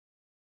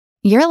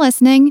You're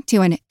listening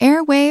to an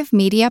Airwave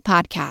Media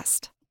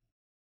Podcast.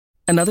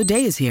 Another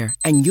day is here,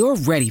 and you're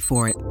ready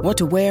for it. What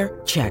to wear?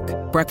 Check.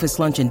 Breakfast,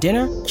 lunch, and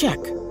dinner? Check.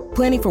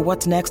 Planning for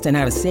what's next and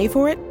how to save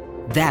for it?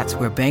 That's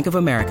where Bank of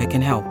America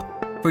can help.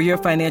 For your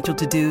financial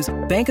to-dos,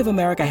 Bank of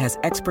America has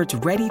experts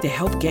ready to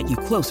help get you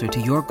closer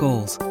to your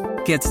goals.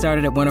 Get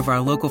started at one of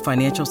our local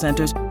financial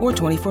centers or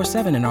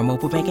 24/7 in our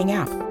mobile banking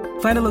app.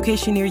 Find a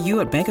location near you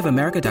at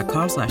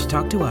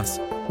bankofamerica.com/talktous.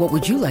 What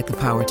would you like the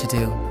power to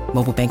do?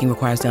 Mobile banking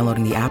requires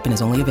downloading the app and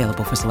is only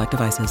available for select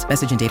devices.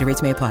 Message and data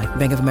rates may apply.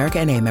 Bank of America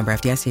N.A., member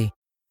FDIC.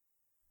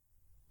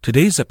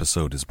 Today's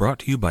episode is brought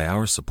to you by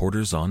our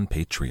supporters on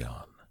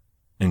Patreon,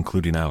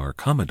 including our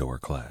Commodore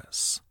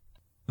class.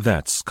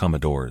 That's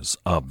Commodore's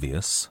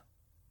Obvious,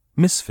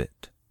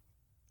 Misfit,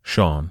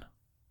 Sean,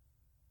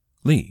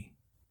 Lee,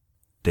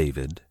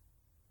 David,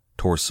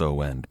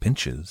 Torso and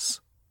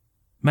Pinches,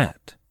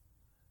 Matt,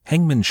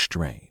 Hangman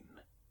Strain,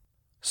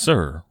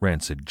 Sir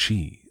Rancid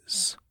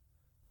Cheese,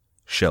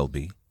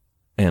 Shelby,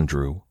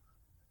 Andrew,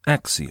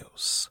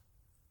 Axios,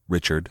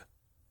 Richard,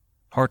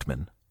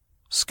 Hartman,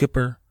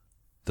 Skipper,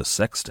 The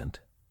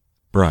Sextant,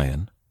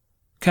 Brian,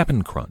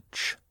 Cap'n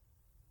Crunch,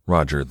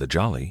 Roger the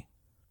Jolly,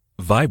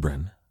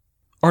 Vibrin,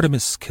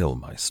 Artemis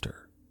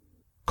Killmeister,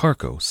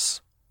 Carcos,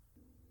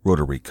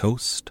 Rotary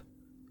Coast,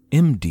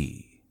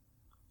 MD,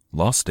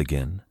 Lost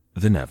Again,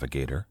 The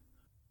Navigator,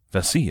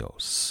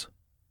 Vasios,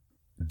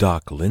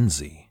 Doc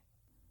Lindsay,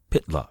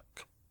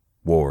 Pitlock,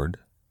 Ward,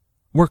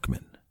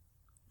 Workman,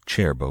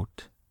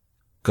 Chairboat,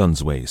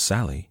 Gunsway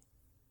Sally,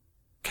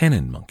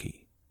 Cannon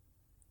Monkey,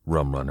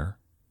 Rum Runner,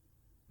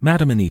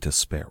 Madam Anita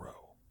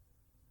Sparrow,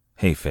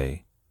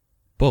 Heifei,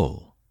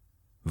 Bull,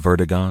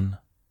 Vertigon,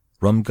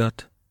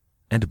 Rumgut,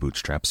 and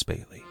Bootstraps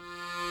Bailey.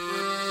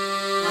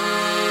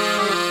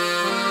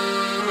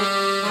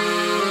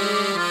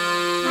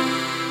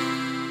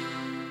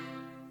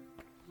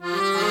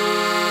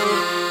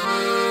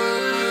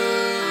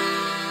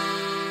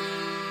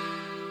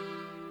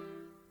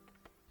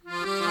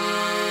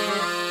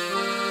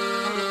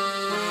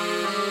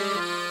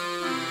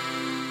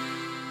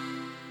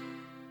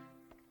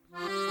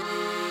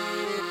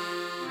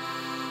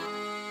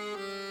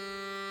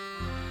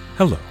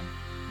 Hello.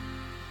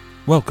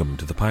 Welcome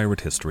to the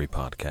Pirate History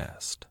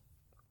Podcast.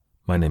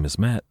 My name is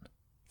Matt.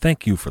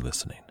 Thank you for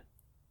listening.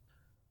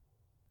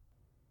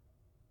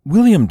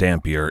 William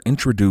Dampier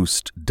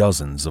introduced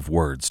dozens of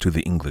words to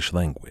the English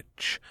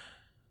language.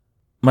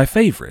 My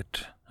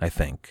favorite, I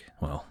think,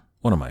 well,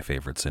 one of my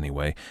favorites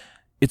anyway,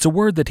 it's a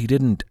word that he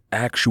didn't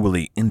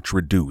actually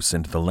introduce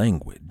into the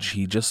language,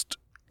 he just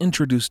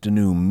introduced a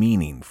new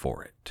meaning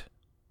for it.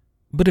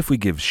 But if we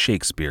give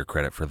Shakespeare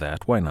credit for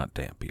that, why not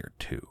Dampier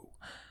too?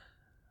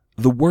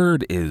 The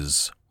word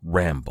is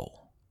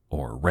ramble,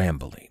 or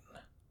rambling.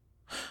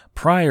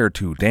 Prior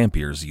to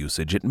Dampier's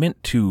usage, it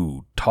meant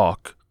to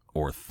talk,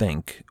 or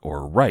think,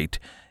 or write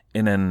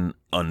in an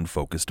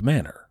unfocused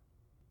manner,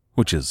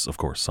 which is, of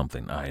course,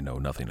 something I know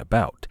nothing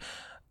about.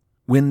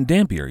 When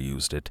Dampier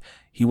used it,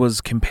 he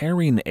was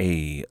comparing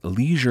a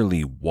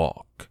leisurely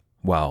walk,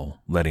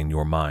 while letting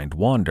your mind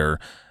wander,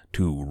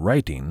 to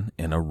writing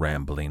in a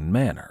rambling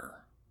manner.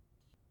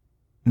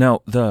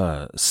 Now,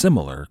 the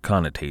similar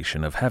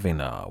connotation of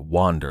having a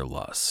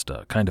wanderlust,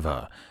 a kind of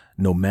a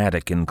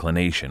nomadic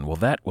inclination, well,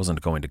 that wasn't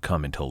going to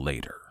come until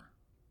later.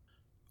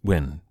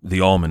 When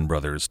the Allman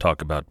Brothers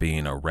talk about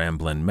being a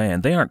Ramblin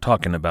Man, they aren't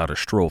talking about a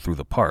stroll through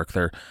the park,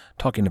 they're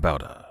talking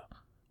about a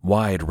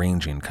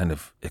wide-ranging kind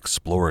of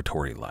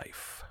exploratory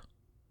life.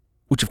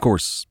 Which, of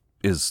course,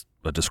 is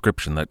a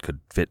description that could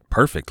fit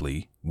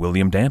perfectly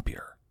William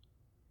Dampier.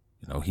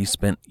 He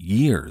spent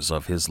years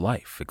of his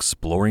life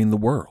exploring the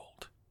world.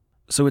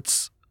 So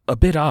it's a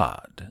bit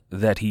odd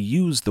that he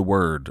used the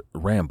word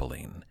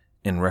rambling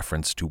in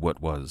reference to what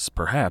was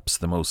perhaps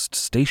the most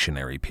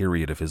stationary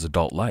period of his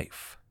adult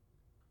life.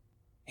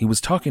 He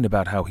was talking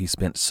about how he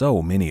spent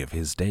so many of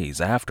his days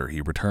after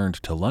he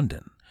returned to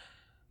London.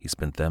 He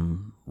spent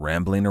them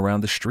rambling around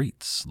the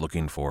streets,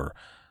 looking for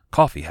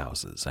coffee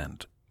houses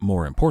and,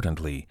 more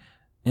importantly,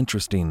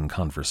 interesting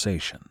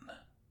conversation.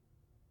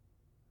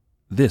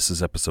 This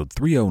is episode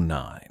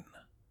 309,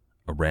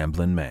 A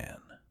Ramblin' Man.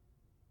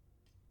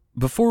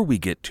 Before we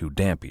get to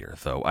Dampier,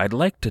 though, I'd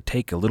like to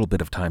take a little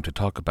bit of time to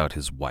talk about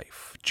his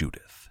wife,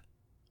 Judith.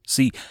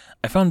 See,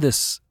 I found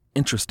this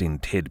interesting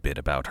tidbit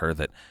about her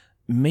that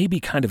maybe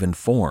kind of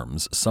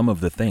informs some of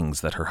the things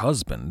that her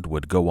husband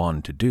would go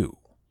on to do.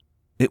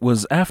 It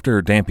was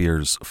after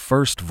Dampier's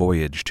first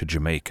voyage to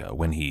Jamaica,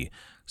 when he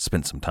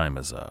spent some time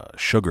as a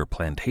sugar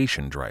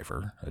plantation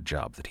driver, a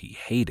job that he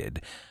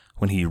hated,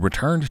 when he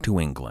returned to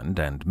England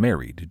and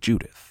married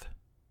Judith.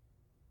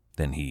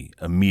 Then he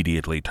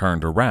immediately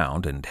turned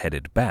around and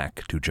headed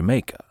back to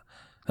Jamaica.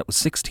 That was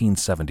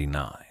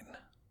 1679.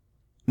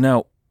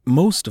 Now,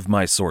 most of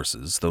my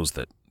sources, those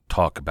that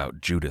talk about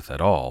Judith at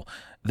all,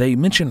 they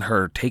mention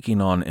her taking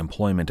on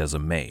employment as a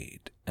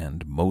maid,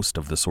 and most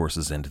of the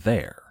sources end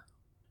there.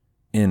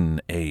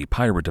 In A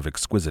Pirate of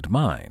Exquisite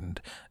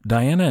Mind,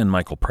 Diana and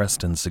Michael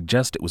Preston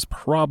suggest it was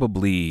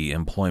probably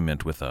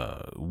employment with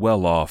a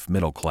well-off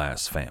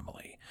middle-class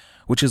family,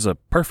 which is a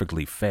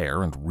perfectly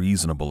fair and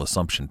reasonable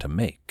assumption to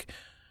make.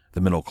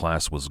 The middle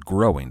class was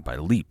growing by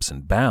leaps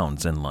and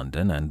bounds in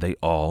London, and they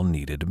all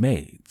needed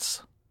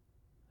maids.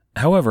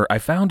 However, I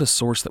found a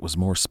source that was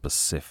more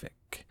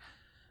specific.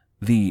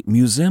 The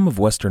Museum of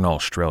Western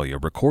Australia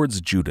records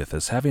Judith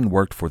as having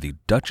worked for the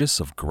Duchess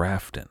of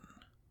Grafton.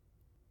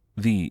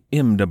 The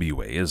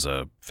MWA is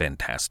a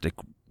fantastic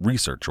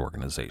research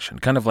organization,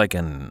 kind of like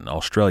an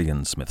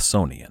Australian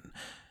Smithsonian.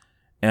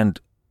 And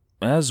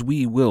as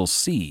we will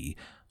see,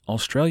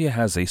 Australia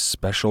has a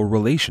special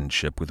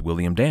relationship with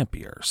William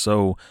Dampier,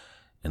 so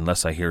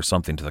unless I hear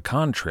something to the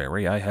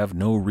contrary, I have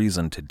no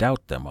reason to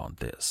doubt them on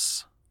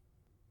this.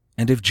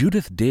 And if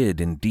Judith did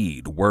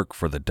indeed work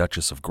for the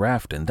Duchess of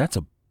Grafton, that's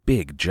a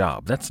big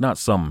job. That's not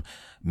some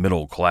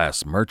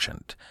middle-class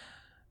merchant.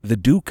 The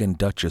Duke and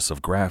Duchess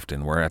of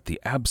Grafton were at the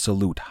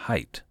absolute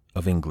height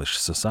of English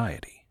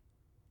society.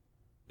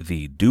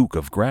 The Duke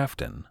of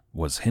Grafton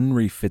was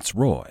Henry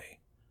Fitzroy,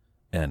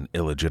 an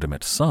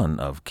illegitimate son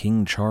of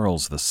King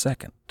Charles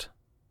II.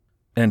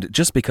 And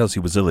just because he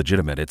was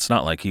illegitimate, it's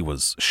not like he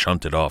was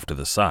shunted off to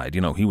the side.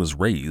 He was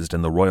raised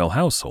in the royal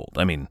household.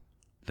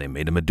 They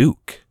made him a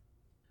duke.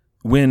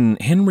 When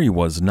Henry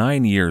was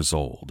 9 years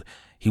old,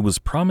 he was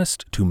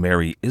promised to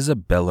marry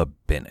Isabella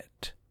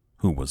Bennet,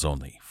 who was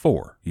only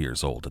 4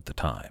 years old at the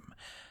time.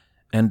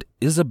 And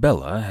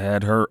Isabella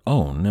had her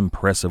own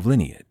impressive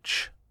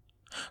lineage.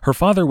 Her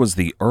father was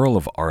the Earl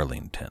of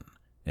Arlington,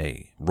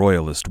 a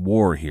royalist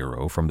war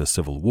hero from the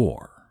Civil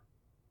War.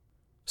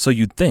 So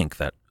you'd think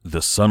that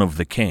the son of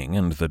the king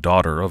and the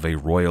daughter of a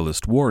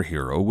royalist war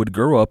hero would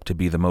grow up to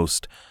be the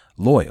most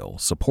loyal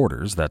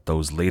supporters that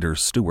those later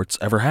Stuarts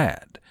ever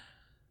had.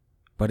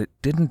 But it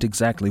didn't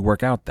exactly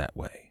work out that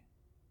way.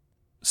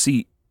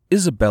 See,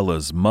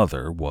 Isabella's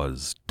mother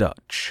was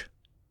Dutch.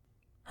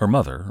 Her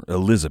mother,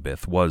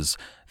 Elizabeth, was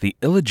the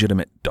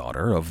illegitimate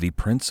daughter of the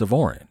Prince of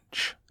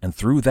Orange, and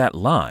through that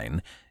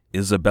line,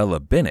 Isabella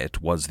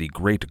Bennet was the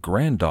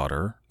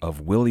great-granddaughter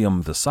of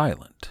William the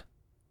Silent.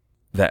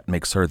 That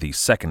makes her the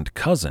second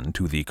cousin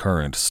to the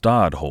current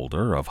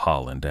stadholder of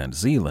Holland and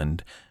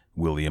Zeeland,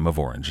 William of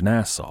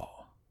Orange-Nassau.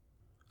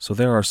 So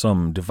there are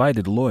some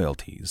divided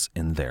loyalties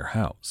in their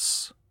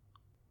house.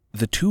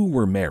 The two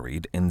were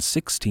married in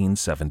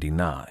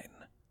 1679.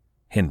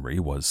 Henry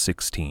was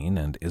 16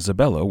 and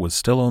Isabella was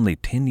still only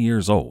 10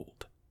 years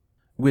old,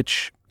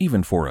 which,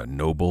 even for a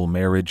noble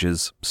marriage,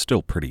 is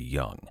still pretty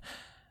young.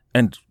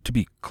 And to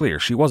be clear,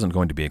 she wasn't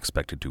going to be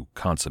expected to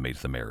consummate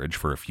the marriage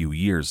for a few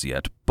years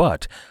yet,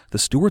 but the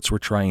Stuarts were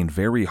trying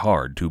very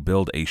hard to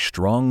build a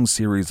strong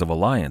series of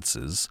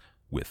alliances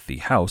with the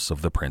house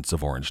of the Prince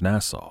of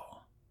Orange-Nassau.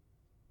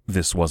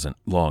 This wasn't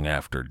long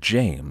after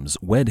James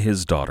wed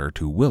his daughter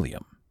to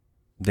William.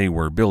 They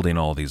were building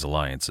all these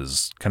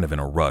alliances kind of in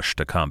a rush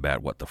to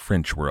combat what the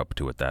French were up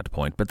to at that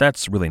point, but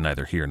that's really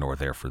neither here nor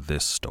there for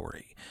this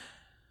story.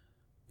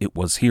 It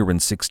was here in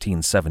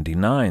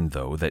 1679,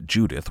 though, that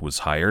Judith was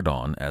hired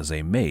on as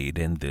a maid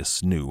in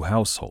this new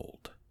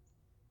household.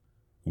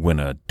 When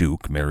a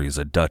duke marries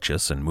a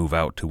duchess and move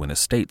out to an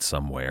estate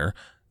somewhere,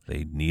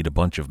 they need a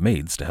bunch of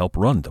maids to help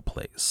run the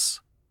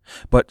place.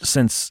 But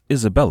since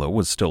Isabella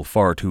was still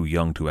far too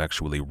young to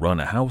actually run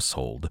a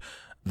household,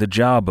 the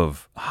job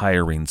of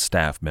hiring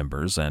staff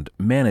members and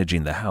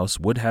managing the house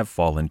would have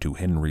fallen to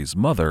Henry's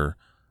mother,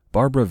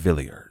 Barbara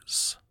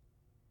Villiers.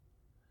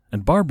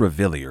 And Barbara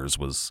Villiers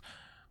was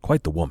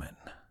quite the woman.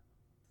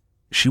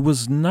 She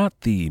was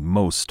not the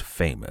most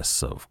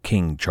famous of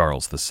King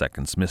Charles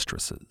II's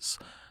mistresses.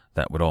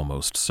 That would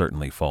almost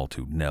certainly fall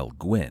to Nell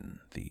Gwynn,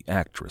 the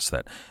actress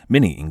that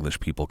many English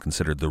people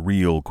considered the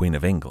real Queen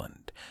of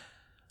England.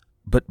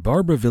 But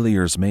Barbara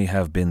Villiers may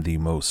have been the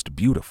most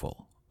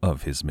beautiful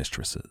of his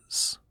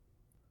mistresses.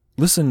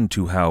 Listen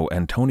to how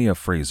Antonia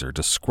Fraser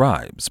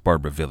describes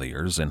Barbara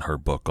Villiers in her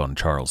book on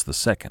Charles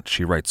II.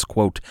 She writes,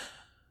 quote,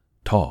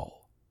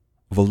 "Tall,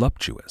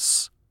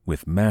 voluptuous,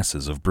 with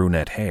masses of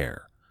brunette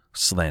hair,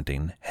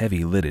 slanting,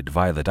 heavy-lidded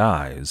violet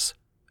eyes,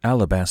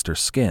 alabaster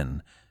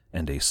skin,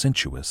 and a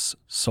sensuous,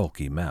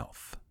 sulky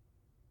mouth."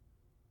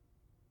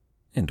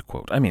 End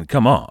quote.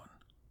 Come on.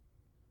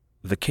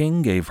 The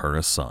king gave her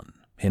a son,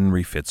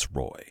 Henry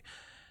Fitzroy,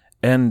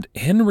 and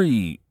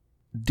Henry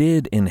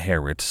did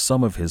inherit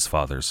some of his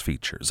father's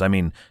features.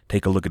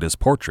 Take a look at his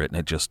portrait and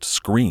it just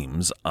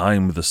screams,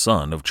 "I'm the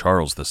son of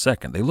Charles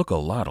II." They look a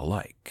lot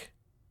alike.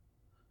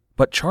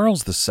 But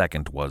Charles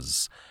II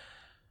was,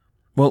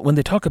 well, when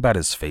they talk about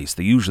his face,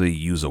 they usually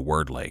use a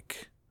word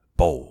like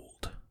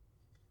bold.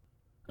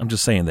 I'm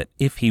just saying that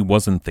if he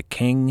wasn't the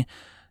king,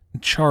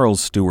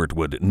 Charles Stuart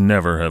would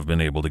never have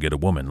been able to get a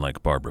woman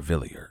like Barbara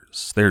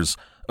Villiers. There's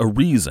a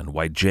reason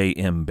why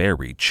J.M.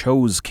 Barrie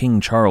chose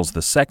King Charles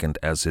II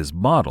as his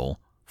model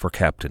for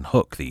Captain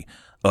Hook, the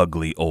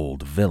ugly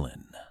old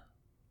villain.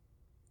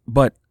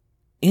 But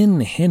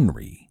in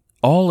Henry,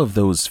 all of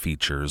those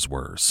features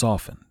were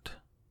softened.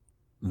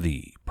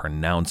 The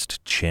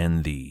pronounced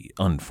chin, the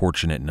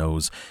unfortunate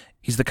nose.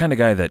 He's the kind of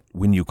guy that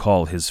when you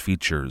call his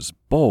features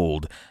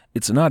bold,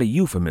 it's not a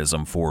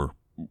euphemism for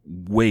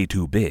way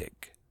too big.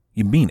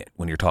 You mean it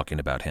when you're talking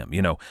about him.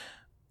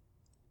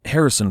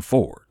 Harrison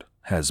Ford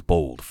has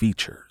bold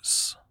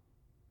features.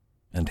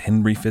 And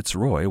Henry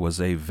Fitzroy was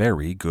a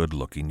very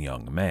good-looking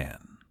young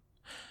man.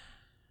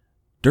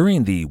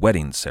 During the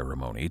wedding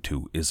ceremony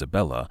to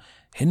Isabella,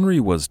 Henry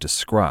was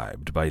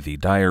described by the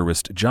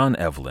diarist John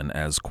Evelyn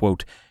as,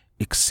 quote,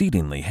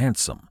 exceedingly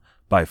handsome,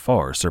 by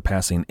far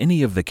surpassing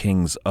any of the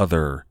king's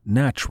other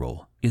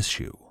natural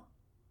issue,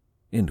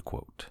 end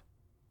quote.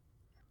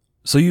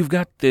 So you've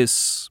got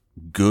this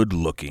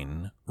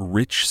good-looking,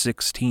 rich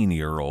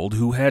 16-year-old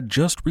who had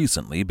just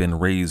recently been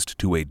raised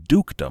to a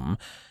dukedom,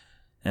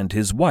 and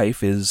his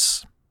wife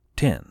is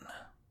 10.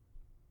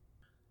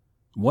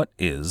 What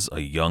is a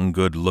young,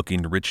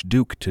 good-looking rich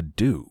duke to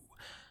do?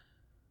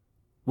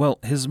 Well,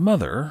 his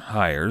mother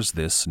hires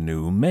this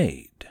new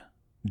maid,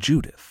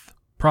 Judith,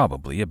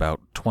 probably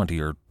about 20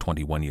 or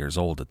 21 years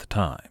old at the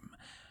time.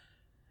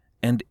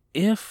 And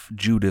if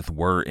Judith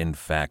were in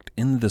fact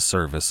in the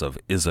service of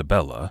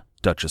Isabella,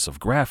 Duchess of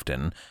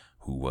Grafton,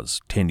 who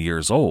was 10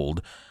 years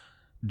old,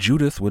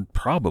 Judith would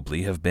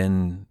probably have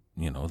been,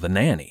 the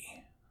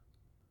nanny.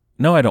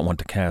 Now, I don't want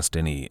to cast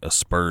any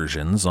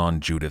aspersions on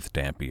Judith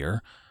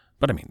Dampier,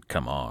 but I mean,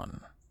 come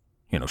on.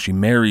 She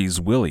marries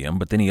William,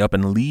 but then he up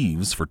and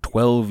leaves for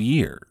 12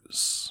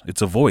 years.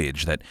 It's a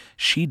voyage that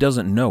she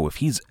doesn't know if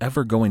he's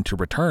ever going to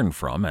return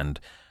from, and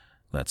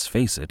let's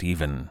face it,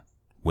 even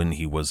when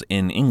he was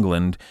in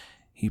England,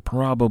 he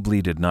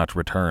probably did not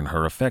return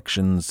her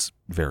affections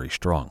very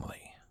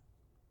strongly.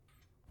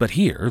 But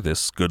here,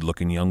 this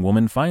good-looking young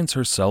woman finds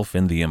herself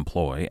in the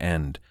employ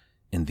and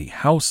in the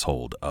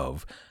household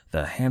of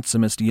the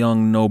handsomest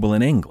young noble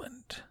in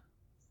England.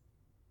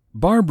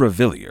 Barbara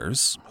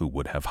Villiers, who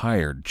would have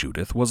hired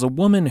Judith, was a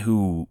woman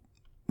who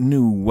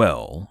knew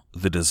well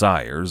the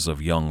desires of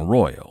young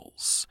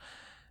royals,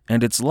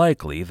 and it's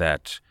likely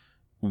that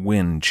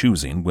when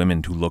choosing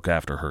women to look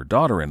after her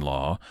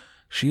daughter-in-law,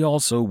 she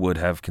also would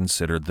have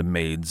considered the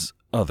maid's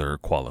other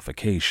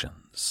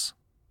qualifications.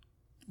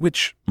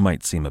 Which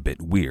might seem a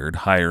bit weird,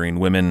 hiring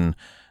women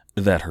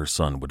that her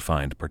son would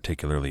find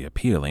particularly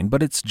appealing,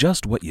 but it's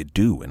just what you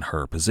do in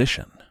her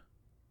position.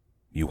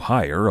 You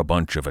hire a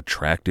bunch of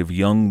attractive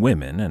young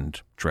women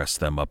and dress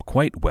them up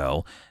quite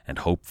well and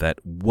hope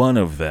that one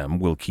of them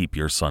will keep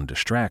your son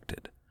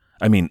distracted.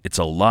 I mean, it's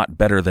a lot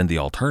better than the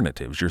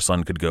alternatives. Your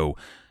son could go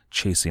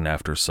chasing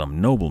after some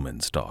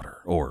nobleman's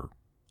daughter or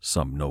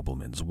some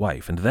nobleman's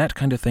wife, and that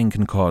kind of thing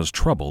can cause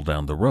trouble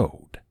down the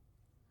road.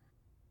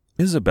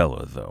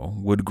 Isabella, though,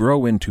 would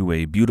grow into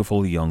a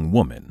beautiful young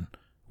woman,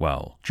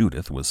 while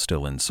Judith was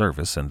still in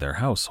service in their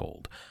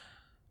household.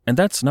 And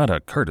that's not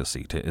a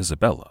courtesy to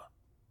Isabella.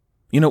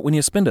 When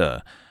you spend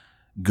a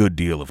good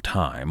deal of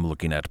time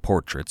looking at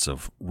portraits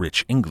of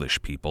rich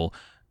English people,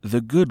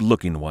 the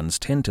good-looking ones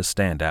tend to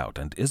stand out,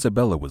 and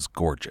Isabella was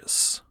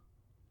gorgeous.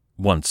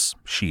 Once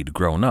she'd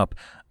grown up,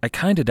 I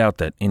kinda doubt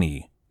that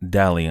any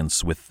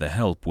dalliance with the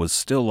help was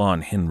still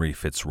on Henry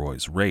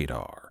Fitzroy's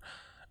radar,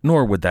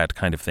 nor would that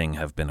kind of thing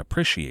have been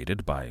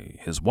appreciated by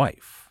his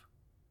wife.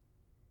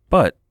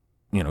 But,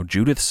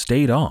 Judith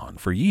stayed on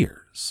for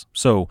years,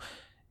 so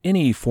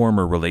any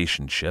former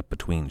relationship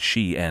between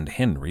she and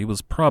Henry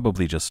was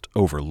probably just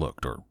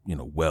overlooked or,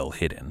 well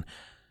hidden.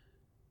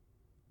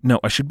 Now,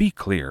 I should be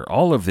clear,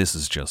 all of this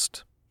is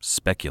just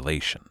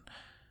speculation.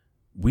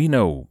 We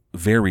know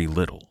very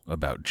little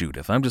about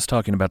Judith. I'm just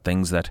talking about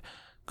things that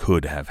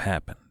could have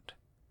happened.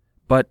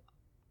 But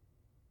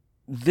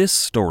this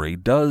story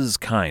does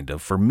kind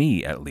of, for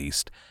me at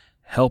least,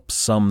 help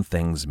some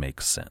things make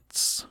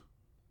sense.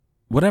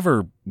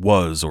 Whatever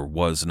was or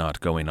was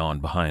not going on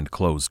behind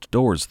closed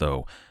doors,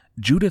 though,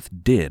 Judith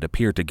did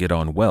appear to get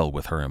on well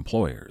with her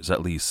employers.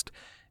 At least,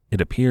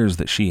 it appears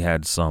that she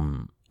had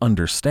some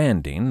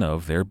understanding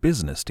of their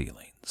business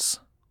dealings.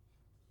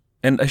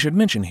 And I should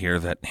mention here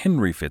that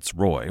Henry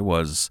Fitzroy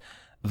was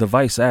the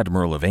Vice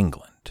Admiral of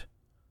England.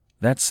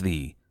 That's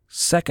the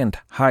second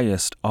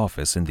highest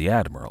office in the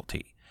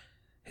Admiralty.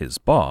 His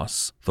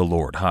boss, the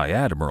Lord High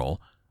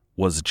Admiral,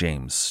 was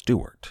James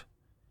Stuart.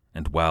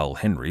 And while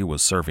Henry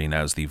was serving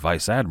as the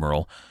Vice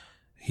Admiral,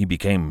 he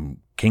became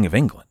King of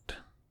England.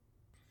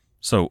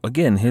 So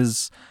again,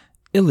 his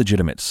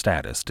illegitimate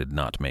status did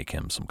not make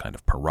him some kind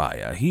of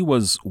pariah. He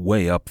was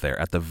way up there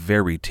at the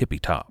very tippy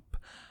top.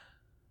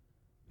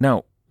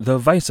 Now, the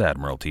Vice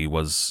Admiralty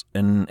was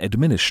an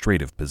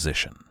administrative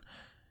position.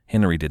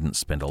 Henry didn't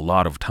spend a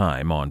lot of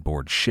time on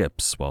board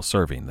ships while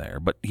serving there,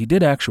 but he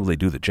did actually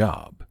do the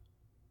job,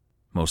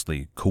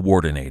 mostly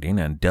coordinating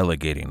and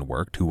delegating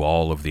work to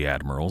all of the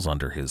admirals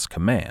under his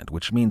command,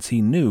 which means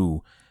he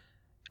knew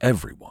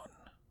everyone.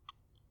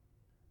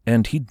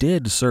 And he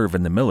did serve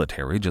in the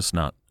military, just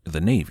not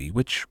the Navy,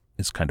 which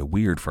is kind of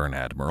weird for an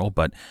admiral,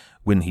 but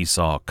when he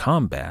saw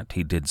combat,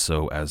 he did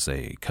so as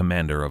a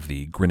commander of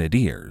the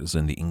Grenadiers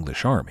in the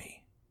English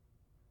Army.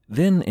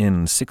 Then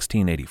in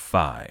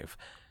 1685,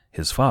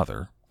 his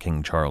father,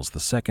 King Charles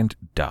II,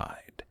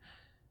 died,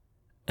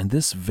 and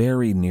this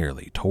very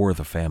nearly tore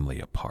the family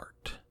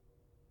apart.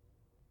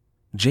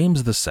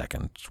 James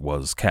II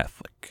was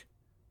Catholic,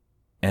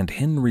 and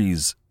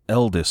Henry's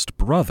eldest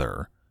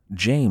brother,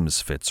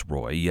 James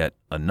Fitzroy, yet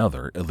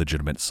another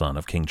illegitimate son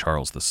of King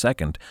Charles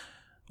II,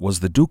 was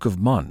the Duke of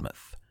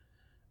Monmouth,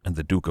 and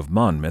the Duke of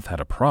Monmouth had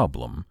a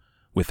problem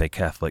with a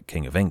Catholic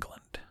King of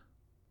England.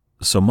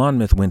 So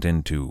Monmouth went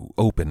into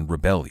open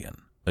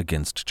rebellion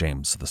against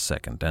James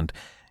II, and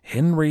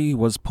Henry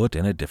was put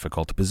in a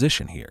difficult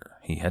position here.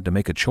 He had to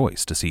make a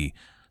choice to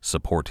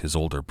support his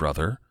older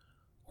brother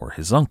or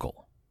his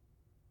uncle.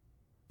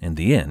 In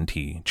the end,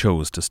 he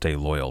chose to stay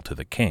loyal to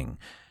the king,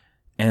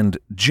 and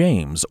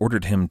James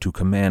ordered him to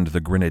command the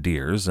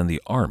grenadiers and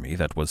the army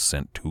that was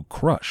sent to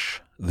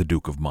crush the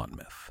Duke of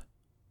Monmouth.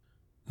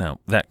 Now,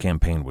 that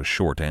campaign was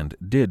short and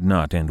did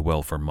not end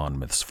well for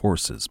Monmouth's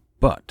forces,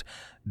 but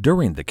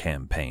during the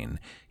campaign,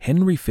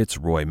 Henry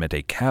Fitzroy met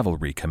a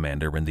cavalry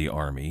commander in the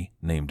army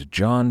named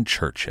John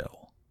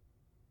Churchill.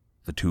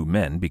 The two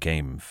men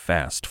became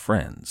fast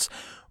friends,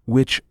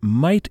 which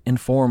might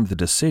inform the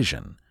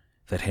decision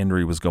that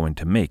Henry was going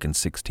to make in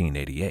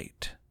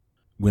 1688,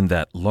 when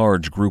that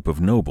large group of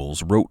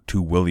nobles wrote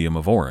to William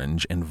of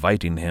Orange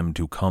inviting him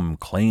to come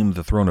claim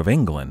the throne of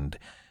England.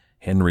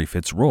 Henry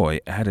Fitzroy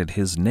added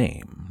his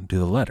name to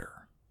the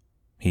letter.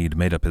 He'd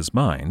made up his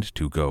mind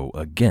to go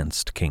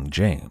against King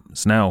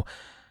James. Now,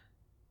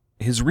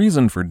 his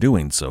reason for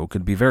doing so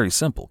could be very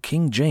simple.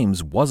 King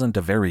James wasn't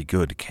a very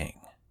good king.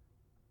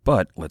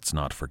 But let's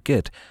not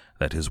forget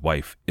that his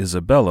wife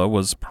Isabella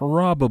was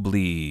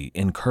probably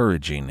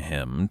encouraging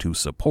him to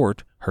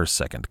support her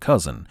second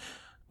cousin,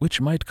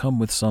 which might come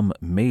with some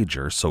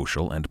major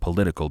social and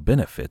political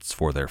benefits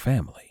for their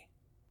family.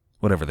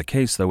 Whatever the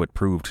case, though, it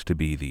proved to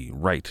be the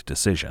right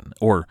decision,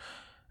 or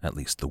at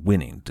least the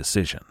winning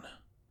decision.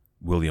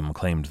 William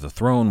claimed the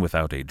throne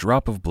without a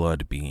drop of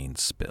blood being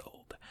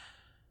spilled.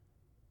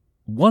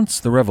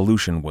 Once the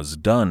revolution was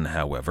done,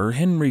 however,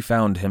 Henry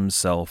found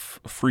himself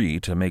free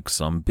to make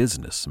some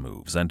business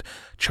moves and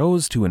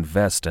chose to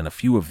invest in a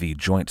few of the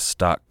joint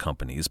stock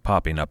companies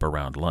popping up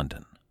around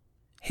London.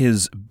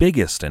 His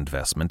biggest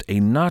investment, a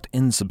not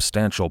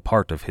insubstantial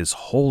part of his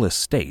whole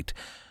estate,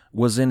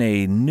 was in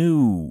a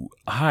new,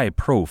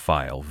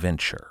 high-profile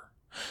venture.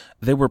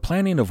 They were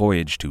planning a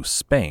voyage to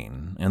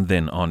Spain and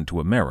then on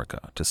to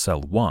America to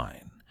sell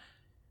wine.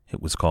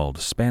 It was called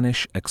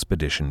Spanish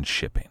Expedition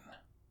Shipping.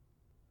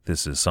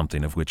 This is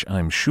something of which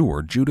I'm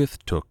sure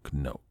Judith took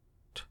note.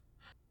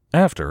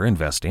 After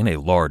investing a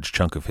large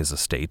chunk of his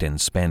estate in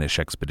Spanish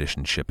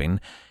Expedition Shipping,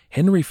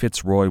 Henry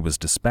Fitzroy was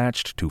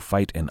dispatched to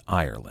fight in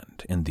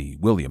Ireland in the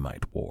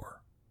Williamite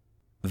War.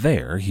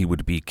 There he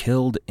would be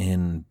killed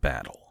in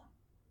battle,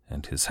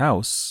 and his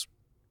house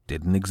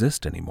didn't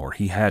exist anymore.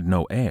 He had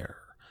no heir.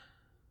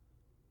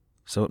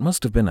 So it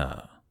must have been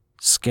a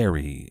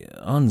scary,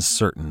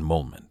 uncertain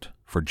moment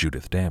for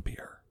Judith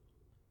Dampier.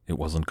 It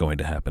wasn't going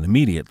to happen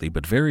immediately,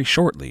 but very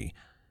shortly,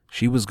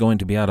 she was going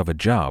to be out of a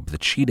job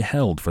that she'd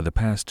held for the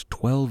past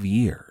 12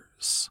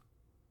 years.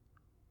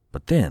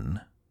 But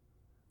then,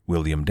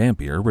 William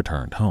Dampier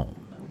returned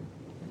home.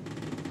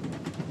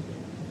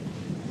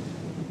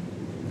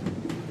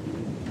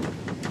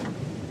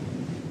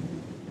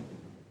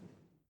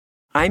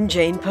 I'm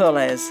Jane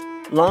Perlez,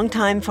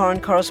 longtime foreign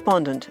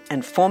correspondent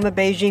and former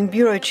Beijing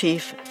bureau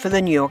chief for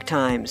the New York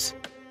Times.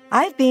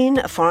 I've been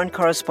a foreign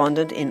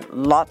correspondent in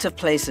lots of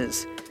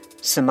places: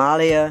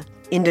 Somalia,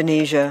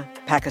 Indonesia,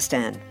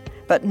 Pakistan,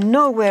 but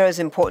nowhere as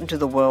important to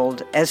the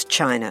world as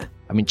China.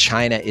 I mean,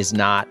 China is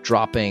not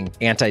dropping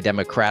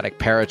anti-democratic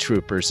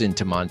paratroopers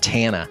into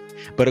Montana.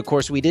 But of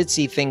course, we did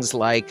see things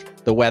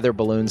like the weather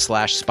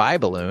balloon/spy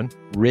balloon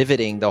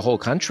riveting the whole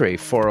country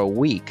for a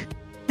week.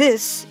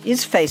 This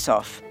is Face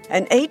Off,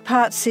 an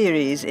 8-part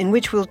series in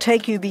which we'll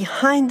take you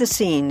behind the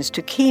scenes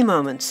to key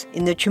moments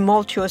in the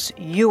tumultuous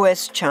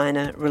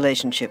U.S.-China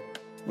relationship.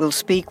 We'll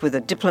speak with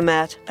a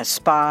diplomat, a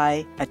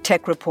spy, a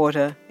tech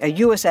reporter, a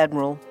U.S.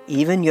 admiral,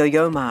 even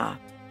Yo-Yo Ma.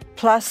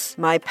 Plus,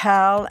 my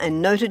pal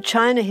and noted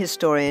China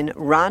historian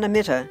Rana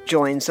Mitter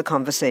joins the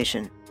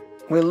conversation.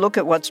 We'll look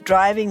at what's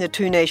driving the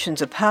two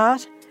nations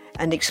apart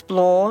and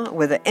explore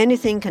whether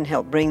anything can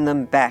help bring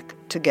them back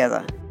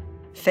together.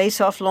 Face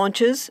Off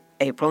launches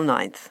April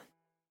 9th.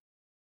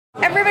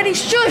 Everybody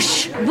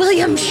shush!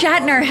 William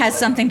Shatner has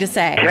something to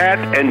say.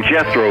 Cat and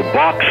Jethro,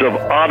 box of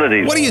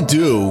oddities. What do you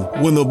do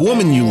when the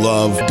woman you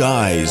love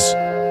dies?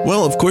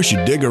 Well, of course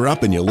you dig her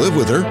up and you live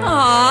with her.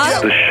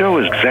 Aww. The show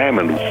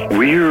examines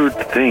weird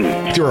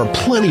things. There are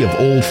plenty of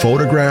old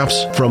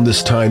photographs from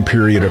this time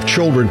period of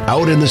children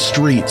out in the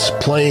streets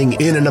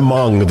playing in and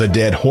among the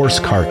dead horse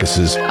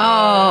carcasses.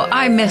 Oh,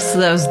 I miss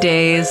those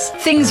days.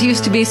 Things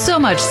used to be so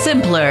much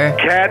simpler.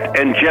 Cat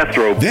and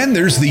Jethro. Then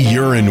there's the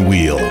urine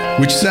wheel,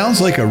 which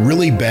sounds like a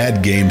really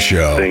bad game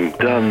show. Thing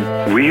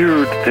done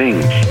weird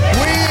things.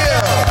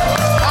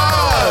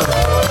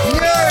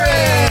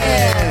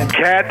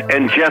 Cat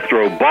and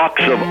Jethro,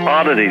 box of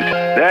oddities.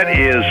 That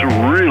is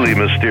really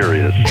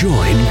mysterious.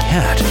 Join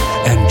Cat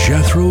and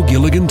Jethro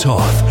Gilligan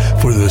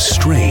Toth for the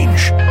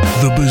strange,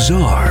 the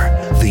bizarre,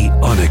 the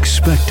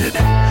unexpected,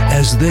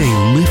 as they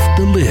lift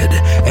the lid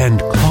and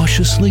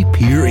cautiously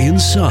peer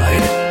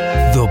inside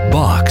the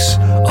Box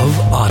of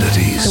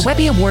Oddities. The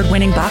Webby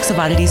Award-winning Box of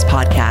Oddities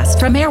podcast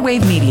from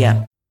Airwave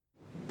Media.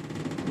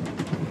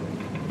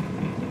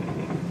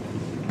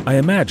 I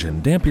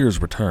imagine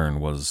Dampier's return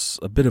was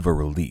a bit of a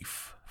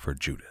relief for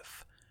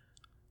Judith.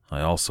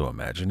 I also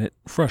imagine it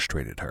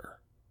frustrated her.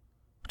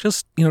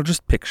 Just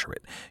picture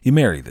it. You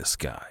marry this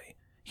guy.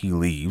 He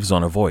leaves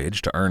on a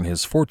voyage to earn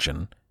his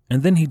fortune,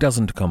 and then he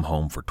doesn't come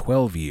home for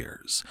 12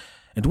 years.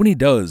 And when he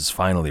does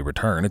finally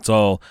return, it's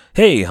all,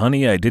 "Hey,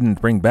 honey, I didn't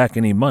bring back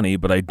any money,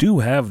 but I do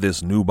have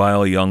this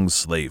nubile young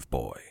slave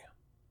boy."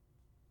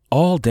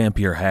 All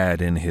Dampier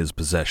had in his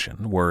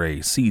possession were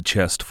a sea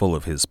chest full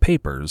of his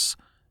papers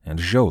and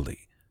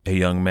Joly, a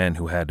young man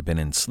who had been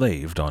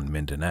enslaved on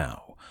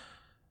Mindanao.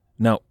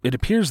 Now, it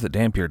appears that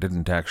Dampier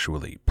didn't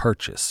actually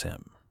purchase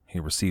him. He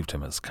received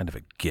him as kind of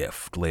a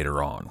gift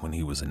later on when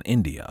he was in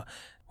India,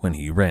 when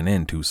he ran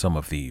into some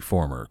of the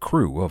former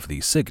crew of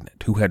the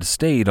Signet who had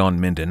stayed on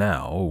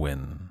Mindanao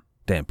when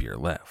Dampier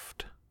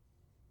left.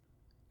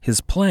 His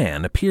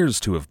plan appears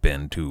to have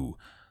been to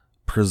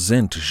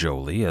present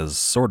Joly as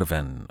sort of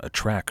an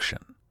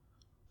attraction.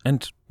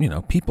 And,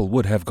 people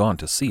would have gone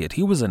to see it.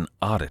 He was an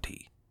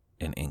oddity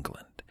in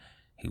England.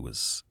 He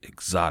was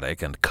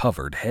exotic and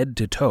covered head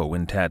to toe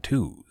in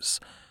tattoos.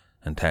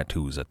 And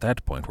tattoos at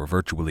that point were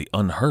virtually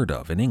unheard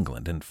of in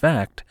England. In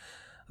fact,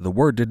 the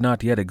word did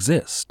not yet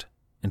exist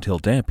until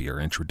Dampier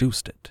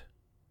introduced it.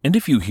 And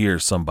if you hear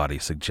somebody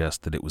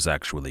suggest that it was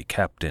actually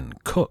Captain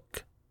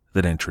Cook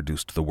that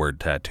introduced the word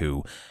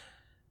tattoo,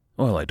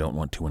 well, I don't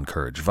want to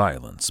encourage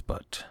violence,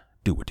 but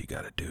do what you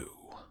gotta do.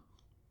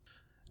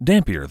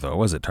 Dampier,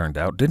 though, as it turned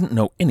out, didn't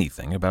know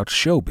anything about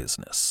show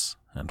business,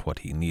 and what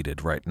he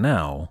needed right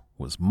now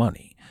was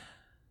money.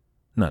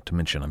 Not to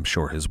mention, I'm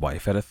sure his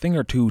wife had a thing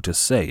or two to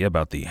say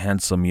about the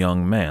handsome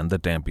young man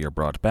that Dampier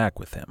brought back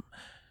with him.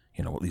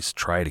 At least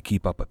try to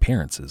keep up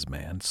appearances,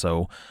 man.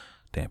 So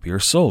Dampier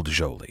sold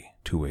Joly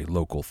to a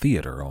local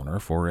theater owner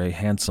for a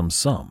handsome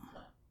sum.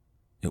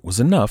 It was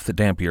enough that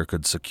Dampier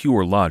could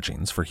secure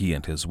lodgings for he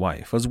and his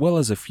wife, as well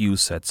as a few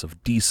sets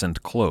of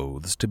decent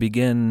clothes to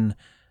begin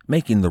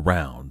making the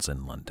rounds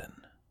in London.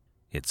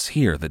 It's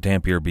here that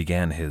Dampier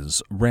began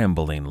his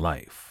rambling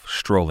life,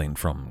 strolling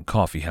from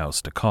coffee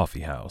house to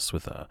coffee house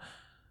with a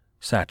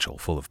satchel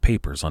full of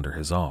papers under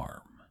his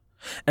arm.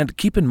 And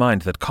keep in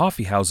mind that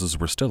coffee houses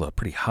were still a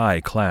pretty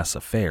high-class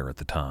affair at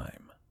the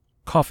time.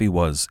 Coffee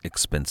was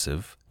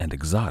expensive and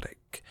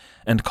exotic,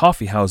 and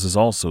coffee houses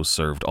also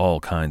served all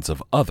kinds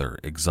of other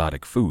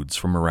exotic foods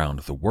from around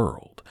the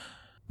world.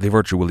 They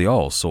virtually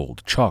all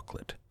sold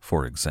chocolate,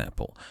 for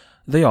example.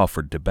 They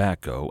offered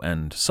tobacco,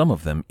 and some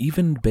of them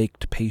even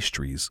baked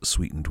pastries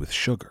sweetened with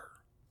sugar.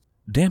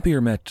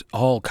 Dampier met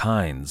all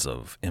kinds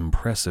of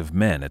impressive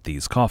men at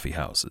these coffee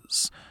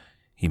houses.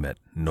 He met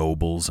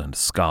nobles and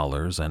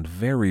scholars and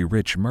very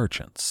rich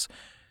merchants.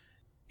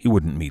 He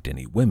wouldn't meet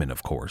any women,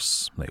 of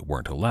course. They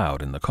weren't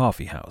allowed in the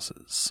coffee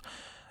houses.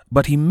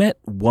 But he met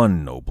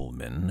one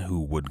nobleman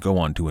who would go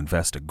on to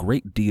invest a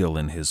great deal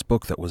in his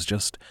book that was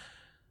just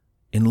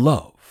in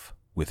love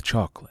with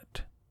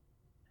chocolate.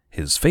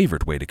 His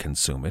favorite way to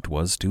consume it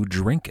was to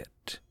drink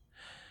it.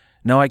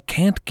 Now, I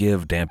can't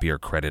give Dampier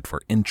credit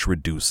for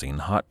introducing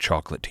hot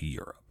chocolate to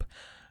Europe.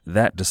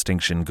 That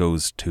distinction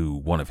goes to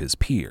one of his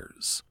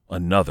peers,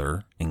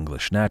 another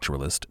English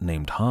naturalist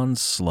named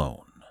Hans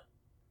Sloane.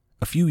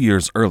 A few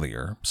years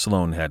earlier,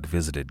 Sloane had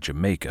visited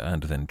Jamaica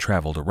and then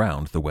traveled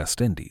around the West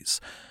Indies.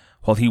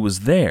 While he was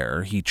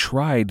there, he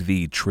tried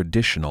the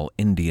traditional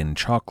Indian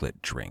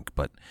chocolate drink,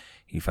 but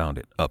he found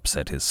it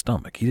upset his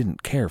stomach. He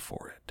didn't care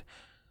for it.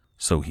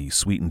 So he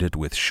sweetened it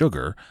with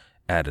sugar,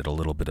 added a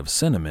little bit of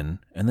cinnamon,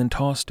 and then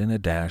tossed in a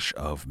dash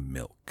of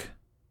milk.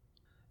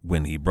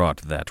 When he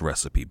brought that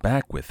recipe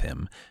back with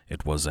him,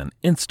 it was an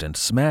instant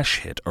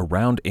smash hit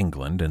around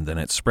England, and then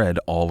it spread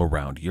all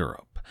around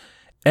Europe.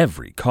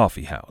 Every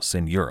coffee house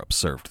in Europe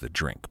served the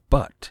drink,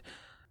 but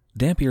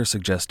Dampier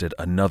suggested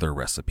another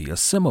recipe, a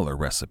similar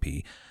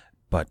recipe,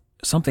 but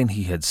something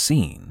he had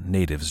seen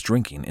natives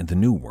drinking in the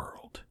New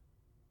World.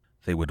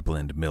 They would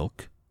blend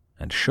milk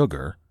and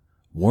sugar,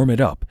 warm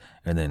it up,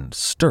 and then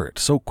stir it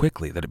so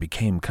quickly that it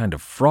became kind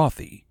of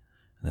frothy,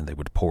 and then they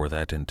would pour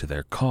that into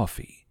their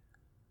coffee.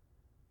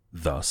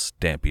 Thus,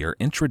 Dampier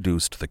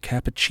introduced the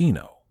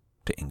cappuccino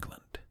to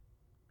England.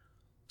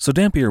 So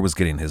Dampier was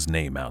getting his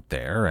name out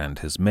there, and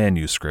his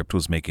manuscript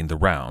was making the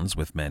rounds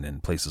with men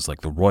in places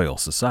like the Royal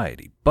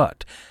Society,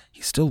 but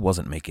he still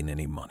wasn't making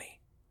any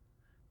money.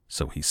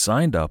 So he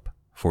signed up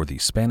for the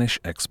Spanish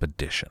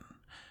expedition.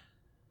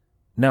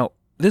 Now,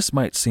 this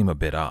might seem a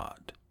bit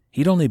odd.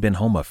 He'd only been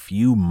home a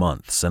few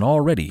months, and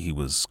already he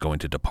was going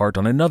to depart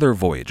on another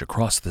voyage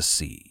across the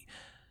sea.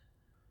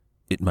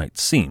 It might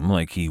seem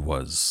like he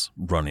was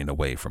running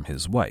away from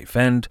his wife,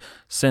 and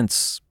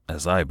since,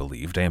 as I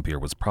believe, Dampier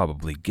was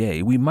probably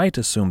gay, we might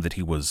assume that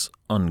he was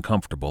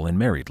uncomfortable in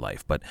married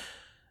life, but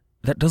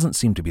that doesn't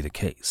seem to be the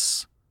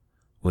case.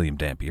 William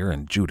Dampier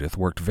and Judith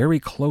worked very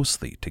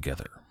closely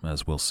together,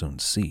 as we'll soon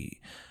see.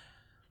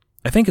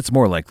 I think it's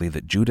more likely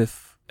that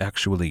Judith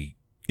actually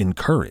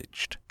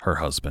encouraged her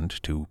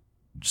husband to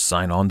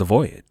sign on the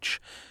voyage.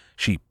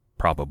 She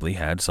probably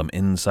had some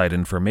inside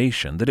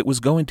information that it was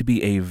going to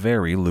be a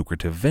very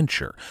lucrative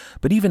venture,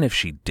 but even if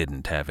she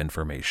didn't have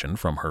information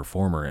from her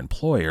former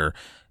employer,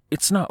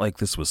 it's not like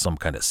this was some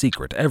kind of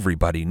secret.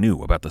 Everybody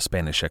knew about the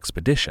Spanish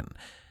expedition.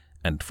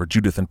 And for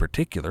Judith in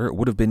particular, it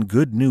would have been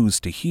good news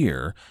to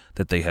hear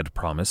that they had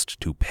promised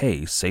to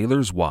pay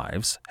sailors'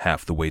 wives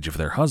half the wage of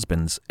their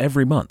husbands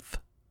every month.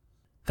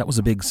 That was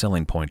a big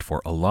selling point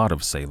for a lot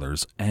of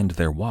sailors and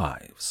their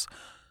wives.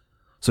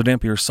 So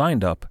Dampier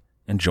signed up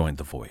and joined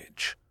the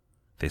voyage.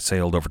 They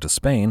sailed over to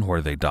Spain, where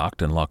they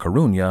docked in La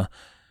Coruña,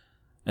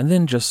 and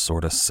then just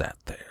sort of sat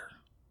there.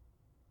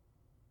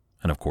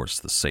 And of course,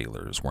 the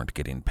sailors weren't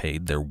getting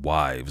paid, their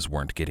wives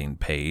weren't getting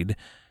paid.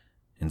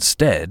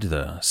 Instead,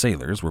 the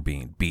sailors were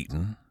being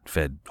beaten,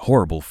 fed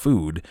horrible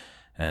food,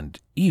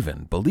 and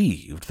even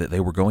believed that they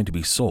were going to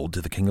be sold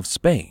to the King of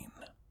Spain.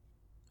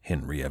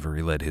 Henry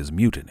Every led his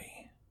mutiny.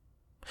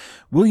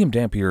 William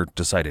Dampier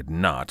decided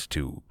not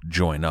to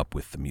join up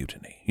with the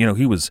mutiny.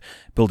 He was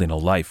building a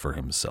life for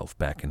himself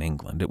back in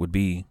England. It would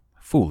be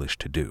foolish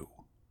to do.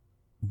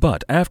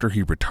 But after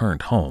he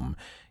returned home,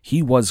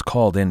 he was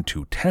called in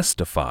to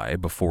testify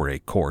before a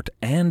court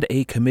and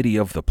a committee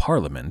of the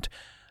Parliament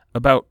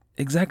about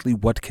exactly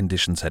what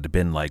conditions had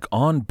been like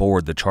on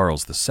board the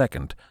Charles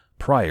II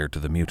prior to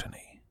the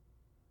mutiny.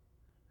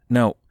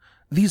 Now,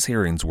 these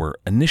hearings were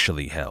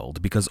initially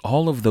held because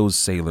all of those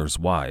sailors'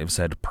 wives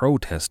had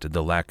protested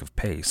the lack of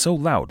pay so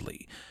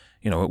loudly.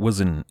 It was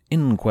an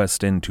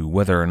inquest into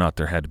whether or not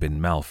there had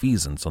been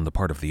malfeasance on the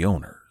part of the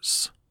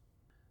owners.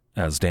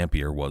 As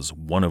Dampier was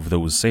one of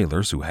those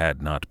sailors who had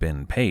not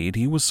been paid,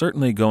 he was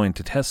certainly going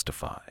to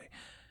testify.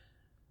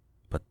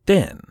 But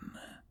then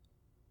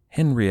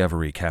Henry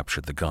Every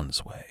captured the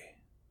Gunsway.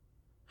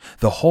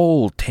 The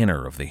whole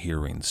tenor of the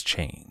hearings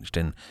changed.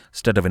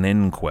 Instead of an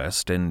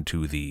inquest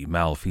into the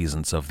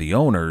malfeasance of the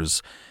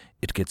owners,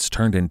 it gets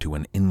turned into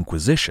an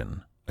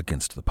inquisition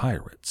against the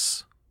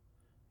pirates.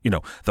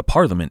 The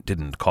Parliament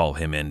didn't call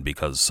him in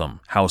because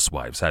some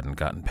housewives hadn't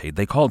gotten paid.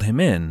 They called him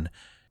in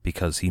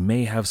because he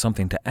may have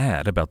something to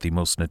add about the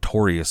most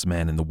notorious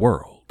man in the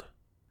world.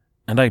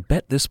 And I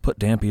bet this put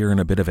Dampier in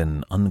a bit of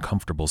an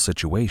uncomfortable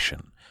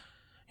situation.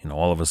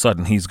 All of a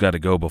sudden, he's got to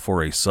go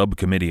before a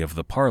subcommittee of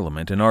the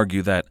Parliament and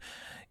argue that,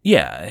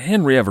 yeah,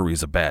 Henry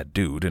Every's a bad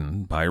dude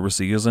and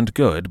piracy isn't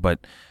good,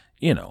 but,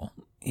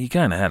 he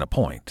kind of had a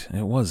point.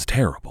 It was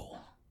terrible.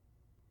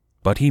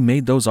 But he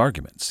made those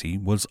arguments. He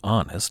was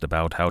honest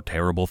about how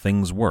terrible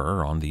things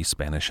were on the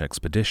Spanish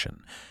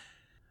expedition.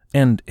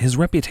 And his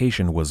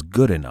reputation was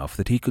good enough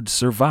that he could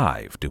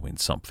survive doing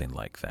something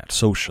like that,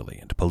 socially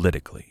and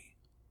politically.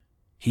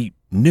 He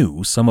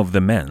knew some of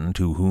the men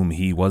to whom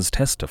he was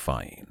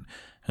testifying,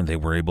 and they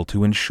were able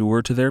to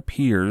ensure to their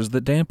peers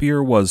that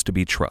Dampier was to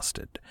be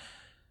trusted.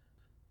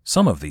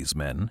 Some of these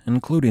men,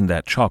 including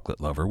that chocolate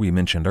lover we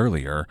mentioned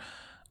earlier,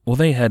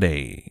 they had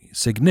a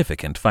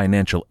significant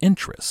financial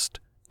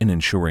interest in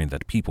ensuring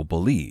that people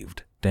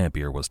believed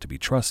Dampier was to be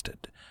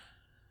trusted.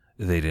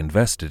 They'd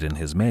invested in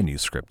his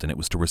manuscript, and it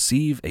was to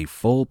receive a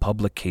full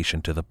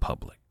publication to the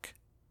public.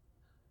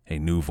 A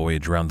New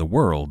Voyage Round the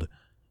World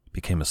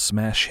became a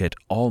smash hit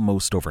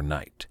almost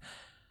overnight.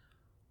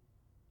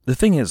 The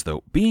thing is,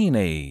 though, being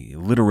a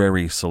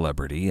literary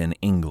celebrity in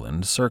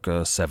England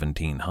circa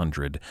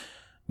 1700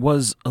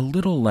 was a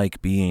little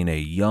like being a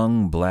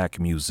young black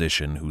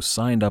musician who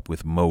signed up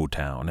with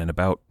Motown in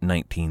about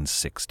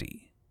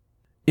 1960.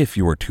 If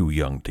you are too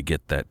young to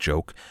get that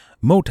joke,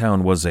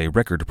 Motown was a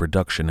record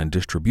production and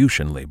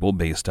distribution label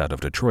based out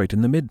of Detroit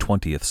in the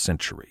mid-20th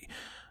century.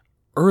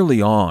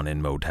 Early on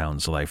in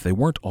Motown's life, they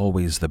weren't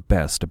always the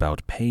best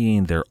about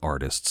paying their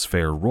artists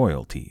fair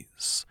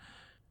royalties.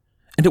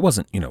 And it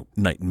wasn't,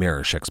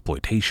 nightmarish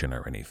exploitation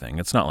or anything.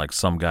 It's not like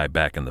some guy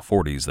back in the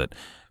 40s that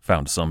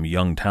found some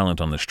young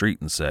talent on the street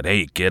and said,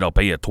 "Hey, kid, I'll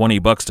pay you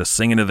 $20 to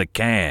sing into the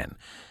can."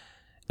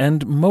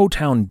 And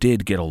Motown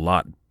did get a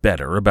lot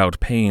better about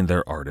paying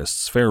their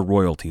artists fair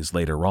royalties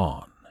later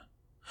on.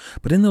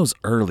 But in those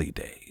early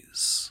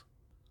days,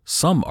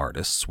 some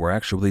artists were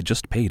actually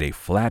just paid a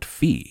flat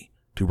fee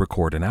to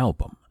record an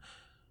album.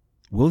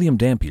 William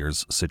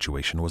Dampier's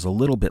situation was a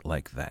little bit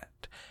like that.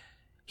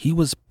 He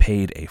was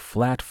paid a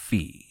flat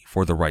fee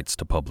for the rights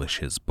to publish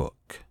his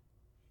book.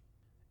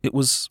 It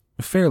was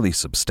fairly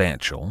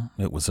substantial.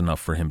 It was enough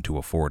for him to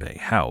afford a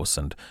house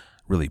and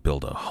really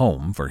build a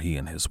home for he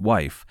and his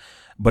wife,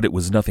 but it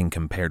was nothing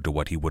compared to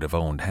what he would have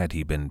owned had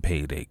he been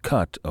paid a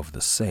cut of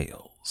the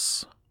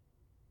sales.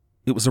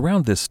 It was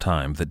around this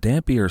time that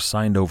Dampier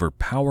signed over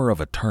power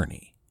of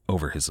attorney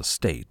over his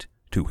estate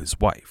to his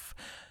wife.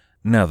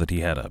 Now that he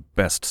had a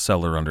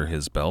bestseller under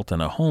his belt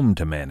and a home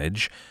to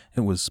manage,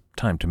 it was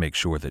time to make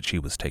sure that she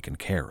was taken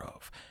care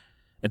of.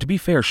 And to be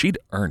fair, she'd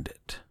earned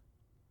it.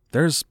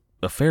 There's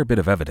a fair bit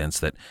of evidence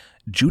that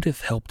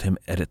Judith helped him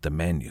edit the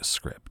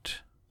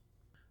manuscript.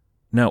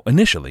 Now,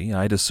 initially,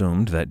 I'd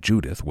assumed that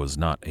Judith was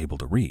not able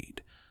to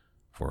read.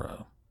 For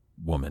a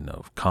woman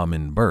of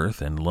common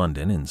birth in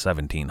London in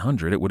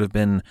 1700, it would have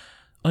been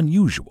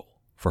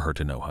unusual for her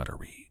to know how to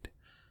read.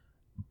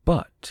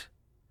 But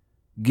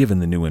given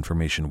the new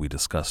information we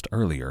discussed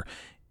earlier,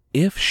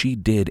 if she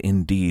did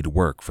indeed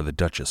work for the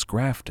Duchess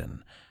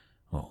Grafton,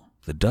 well,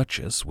 the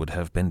Duchess would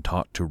have been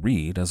taught to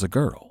read as a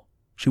girl.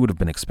 She would have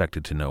been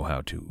expected to know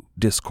how to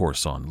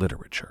discourse on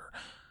literature.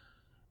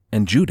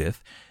 And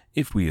Judith,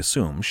 if we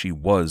assume she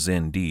was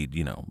indeed,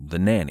 the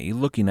nanny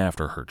looking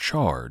after her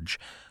charge,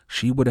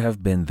 she would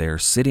have been there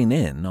sitting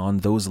in on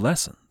those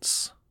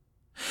lessons.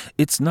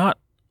 It's not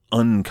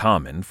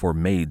uncommon for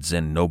maids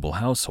in noble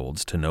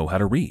households to know how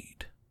to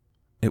read.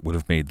 It would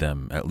have made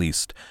them, at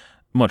least,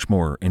 much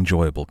more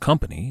enjoyable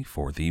company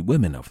for the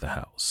women of the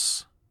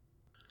house.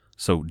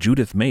 So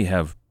Judith may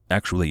have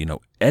actually,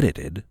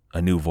 edited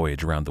A New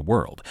Voyage Around the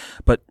World,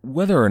 but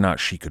whether or not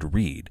she could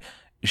read,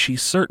 she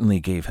certainly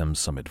gave him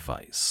some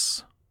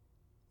advice.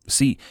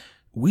 See,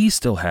 we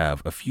still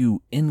have a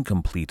few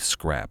incomplete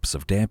scraps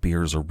of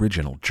Dampier's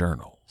original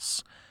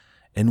journals,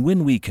 and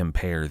when we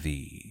compare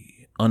the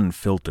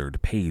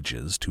unfiltered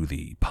pages to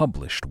the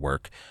published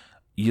work,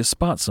 you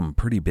spot some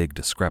pretty big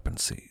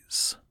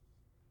discrepancies.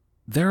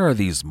 There are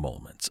these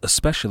moments,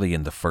 especially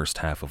in the first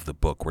half of the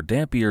book, where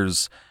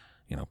Dampier's,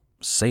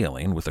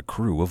 sailing with a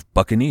crew of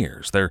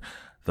buccaneers. They're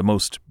the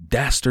most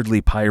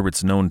dastardly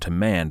pirates known to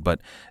man,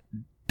 but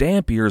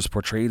Dampier's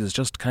portrayed as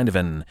just kind of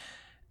an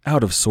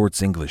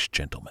out-of-sorts English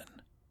gentleman.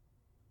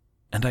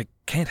 And I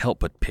can't help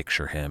but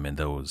picture him in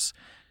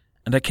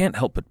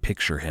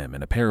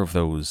a pair of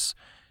those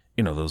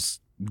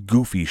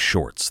goofy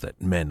shorts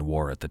that men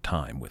wore at the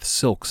time, with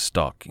silk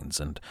stockings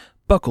and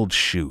buckled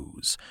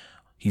shoes.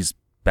 He's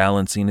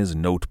balancing his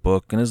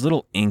notebook and his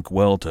little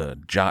inkwell to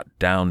jot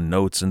down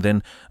notes, and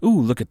then,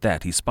 look at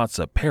that, he spots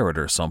a parrot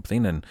or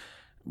something and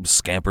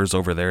scampers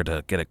over there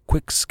to get a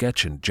quick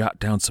sketch and jot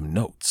down some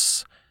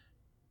notes.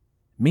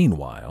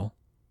 Meanwhile,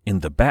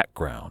 in the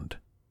background,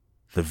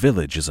 the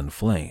village is in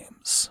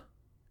flames.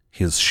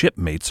 His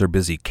shipmates are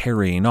busy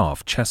carrying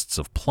off chests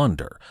of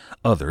plunder.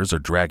 Others are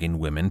dragging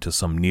women to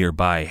some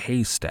nearby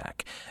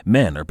haystack.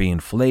 Men are being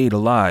flayed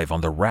alive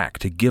on the rack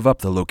to give up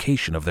the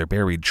location of their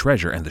buried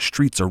treasure, and the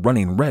streets are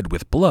running red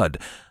with blood.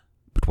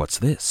 But what's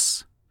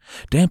this?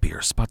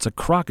 Dampier spots a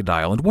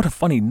crocodile, and what a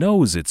funny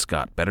nose it's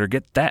got. Better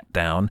get that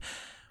down.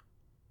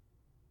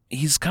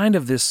 He's kind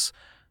of this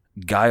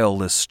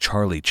guileless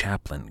Charlie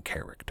Chaplin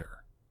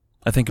character.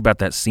 I think about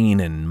that scene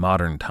in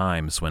Modern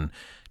Times when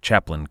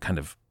Chaplin kind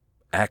of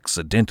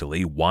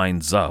accidentally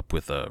winds up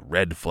with a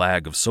red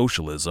flag of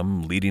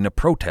socialism leading a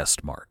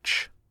protest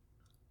march.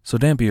 So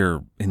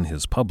Dampier, in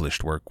his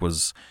published work,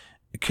 was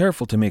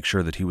careful to make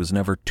sure that he was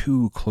never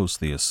too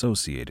closely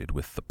associated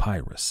with the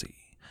piracy.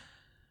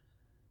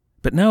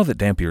 But now that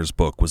Dampier's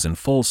book was in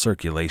full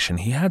circulation,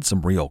 he had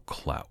some real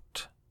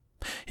clout.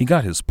 He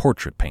got his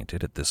portrait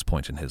painted at this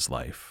point in his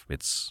life.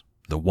 It's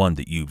the one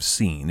that you've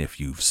seen if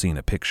you've seen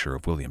a picture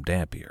of William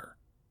Dampier.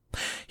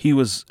 He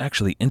was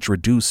actually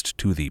introduced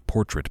to the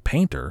portrait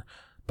painter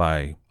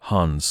by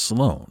Hans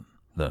Sloane,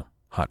 the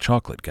hot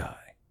chocolate guy.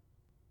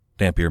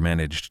 Dampier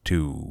managed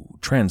to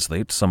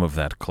translate some of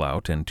that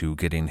clout into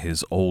getting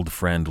his old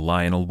friend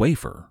Lionel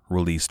Wafer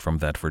released from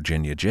that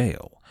Virginia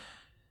jail.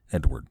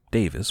 Edward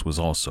Davis was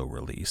also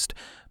released,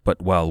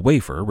 but while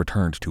Wafer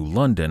returned to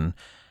London,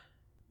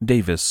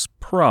 Davis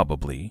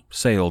probably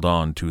sailed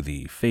on to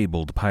the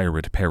fabled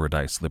pirate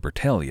paradise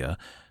Libertalia,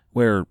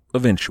 where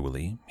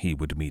eventually he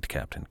would meet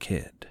Captain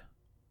Kidd.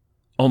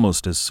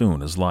 Almost as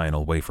soon as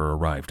Lionel Wafer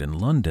arrived in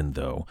London,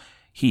 though,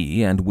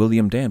 he and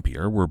William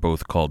Dampier were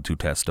both called to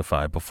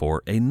testify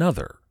before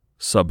another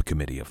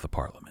subcommittee of the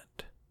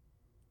Parliament.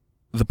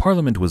 The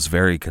Parliament was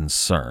very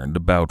concerned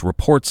about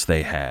reports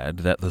they had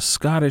that the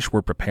Scottish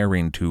were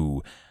preparing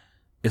to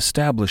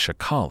establish a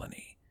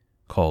colony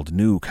called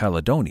New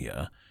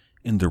Caledonia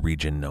in the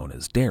region known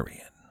as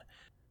Darien.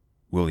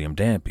 William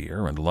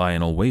Dampier and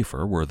Lionel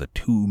Wafer were the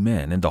two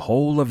men in the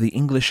whole of the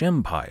English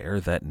Empire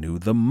that knew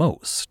the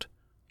most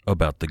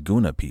about the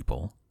Guna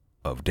people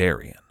of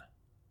Darien.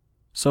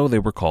 So they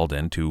were called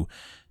in to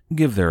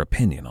give their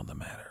opinion on the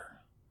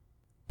matter.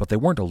 But they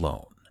weren't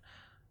alone.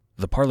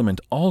 The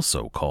Parliament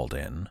also called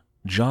in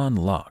John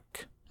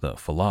Locke, the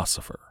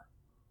philosopher.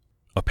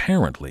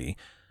 Apparently,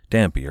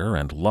 Dampier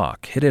and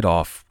Locke hit it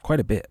off quite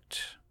a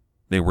bit.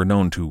 They were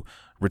known to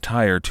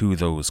retire to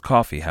those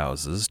coffee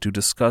houses to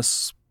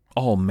discuss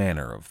all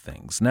manner of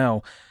things.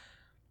 Now,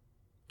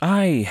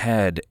 I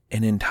had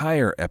an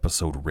entire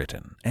episode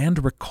written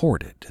and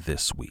recorded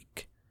this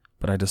week,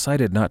 but I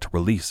decided not to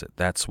release it.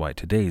 That's why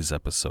today's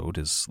episode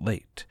is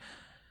late.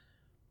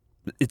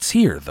 It's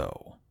here,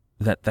 though,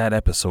 that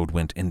episode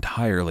went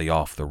entirely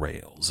off the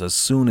rails as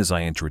soon as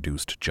I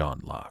introduced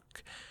John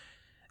Locke.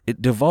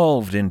 It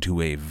devolved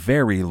into a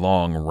very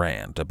long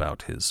rant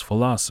about his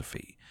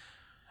philosophy.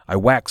 I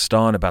waxed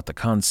on about the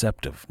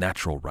concept of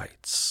natural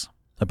rights,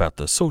 about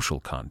the social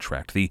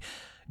contract, the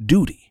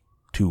duty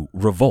to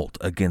revolt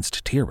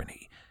against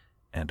tyranny,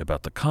 and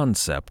about the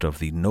concept of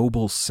the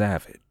noble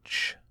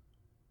savage.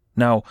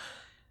 Now,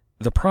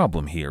 the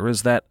problem here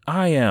is that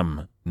I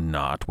am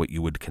not what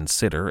you would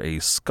consider a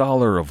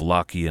scholar of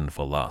Lockean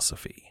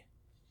philosophy.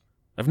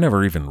 I've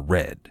never even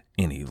read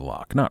any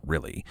Locke, not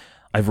really.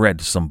 I've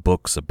read some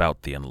books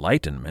about the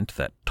Enlightenment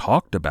that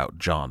talked about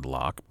John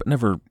Locke, but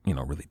never,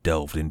 really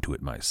delved into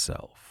it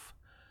myself.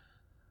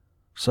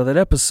 So that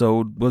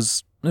episode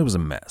was a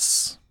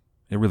mess.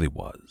 It really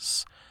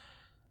was.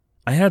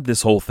 I had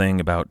this whole thing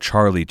about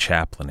Charlie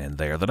Chaplin in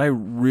there that I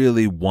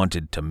really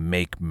wanted to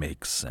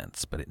make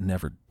sense, but it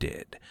never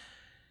did.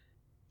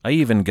 I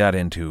even got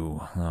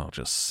into, I'll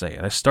just say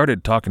it, I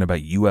started talking about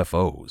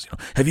UFOs.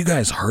 Have you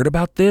guys heard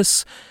about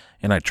this?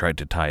 And I tried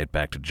to tie it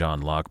back to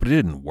John Locke, but it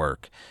didn't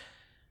work.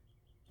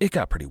 It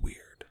got pretty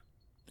weird.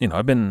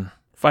 I've been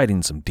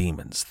fighting some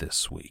demons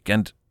this week,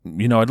 and,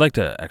 I'd like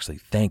to actually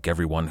thank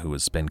everyone who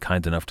has been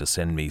kind enough to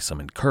send me some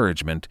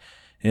encouragement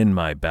in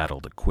my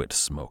battle to quit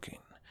smoking.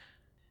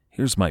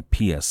 Here's my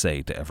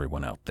PSA to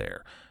everyone out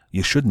there.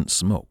 You shouldn't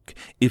smoke.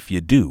 If you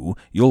do,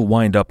 you'll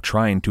wind up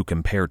trying to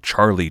compare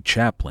Charlie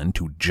Chaplin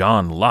to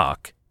John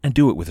Locke and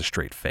do it with a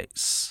straight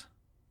face.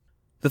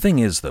 The thing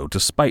is, though,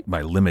 despite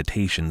my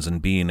limitations in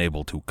being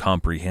able to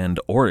comprehend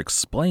or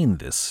explain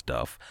this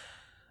stuff,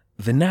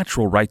 the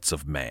natural rights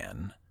of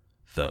man,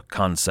 the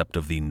concept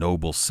of the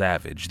noble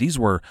savage, these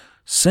were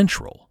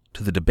central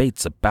to the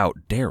debates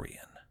about Darien.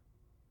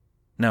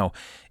 Now,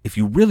 if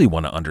you really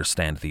want to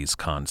understand these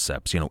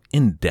concepts,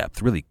 in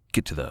depth, really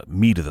get to the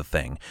meat of the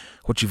thing,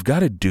 what you've got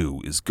to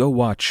do is go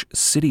watch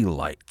City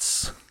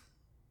Lights.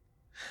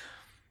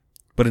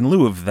 But in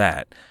lieu of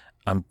that,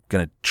 I'm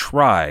going to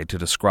try to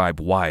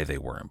describe why they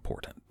were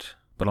important,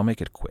 but I'll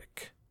make it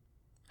quick.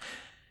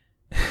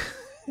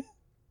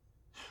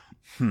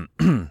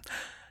 In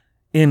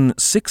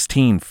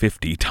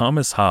 1650,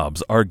 Thomas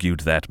Hobbes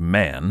argued that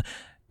man,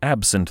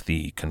 absent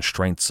the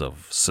constraints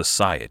of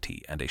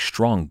society and a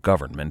strong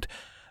government,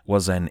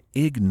 was an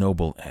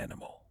ignoble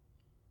animal.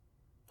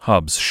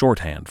 Hobbes'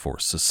 shorthand for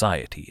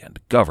society and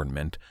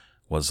government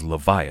was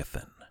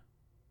Leviathan.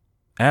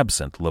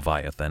 Absent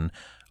Leviathan,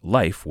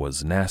 life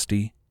was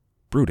nasty,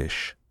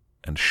 brutish,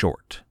 and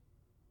short.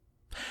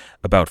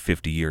 About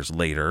 50 years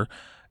later,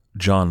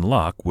 John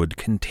Locke would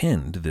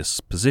contend this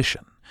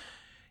position.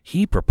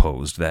 He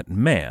proposed that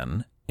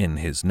man, in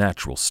his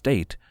natural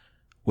state,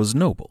 was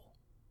noble.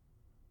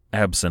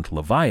 Absent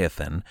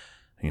Leviathan,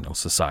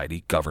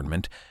 society,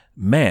 government,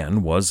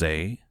 man was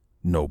a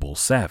noble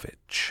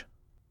savage.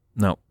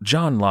 Now,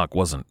 John Locke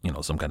wasn't,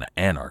 some kind of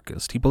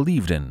anarchist. He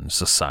believed in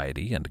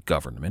society and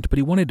government, but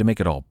he wanted to make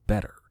it all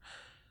better.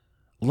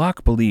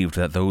 Locke believed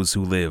that those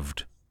who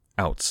lived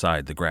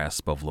outside the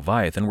grasp of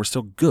Leviathan were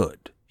still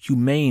good,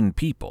 humane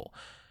people.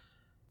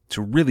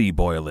 To really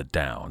boil it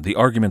down, the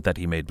argument that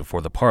he made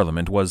before the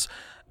Parliament was,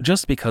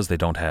 just because they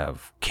don't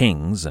have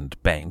kings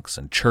and banks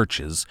and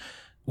churches,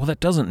 well, that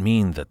doesn't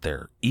mean that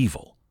they're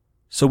evil.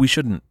 So we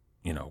shouldn't,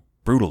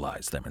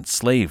 brutalize them,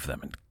 enslave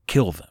them, and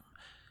kill them.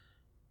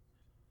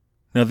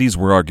 Now, these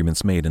were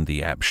arguments made in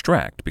the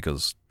abstract,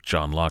 because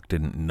John Locke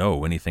didn't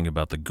know anything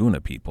about the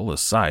Guna people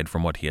aside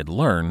from what he had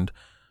learned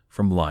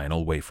from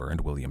Lionel Wafer and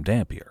William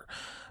Dampier.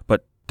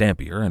 But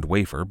Dampier and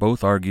Wafer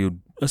both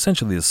argued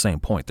essentially the same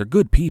point. They're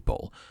good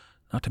people.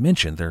 Not to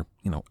mention, they're,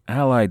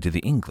 allied to the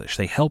English.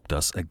 They helped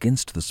us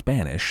against the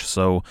Spanish,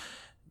 so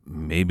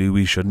maybe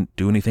we shouldn't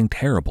do anything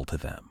terrible to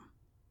them.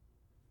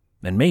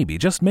 And maybe,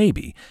 just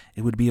maybe,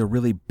 it would be a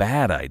really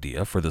bad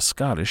idea for the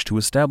Scottish to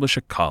establish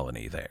a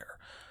colony there.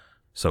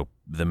 So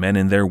the men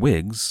in their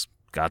wigs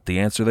got the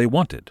answer they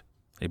wanted.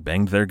 They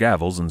banged their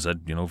gavels and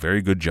said,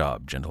 very good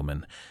job,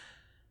 gentlemen.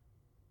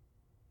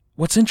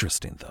 What's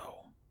interesting,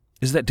 though,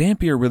 is that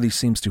Dampier really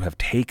seems to have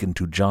taken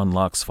to John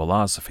Locke's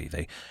philosophy.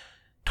 They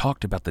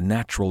talked about the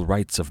natural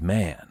rights of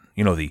man,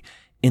 the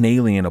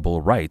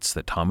inalienable rights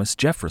that Thomas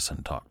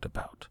Jefferson talked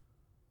about.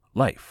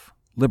 Life,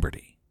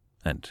 liberty,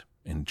 and,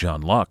 in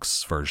John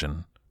Locke's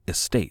version,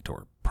 estate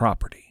or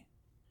property.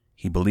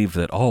 He believed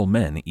that all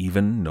men,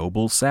 even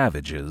noble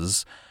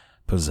savages,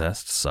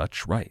 possessed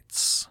such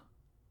rights.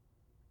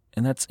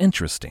 And that's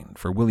interesting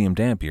for William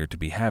Dampier to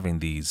be having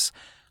these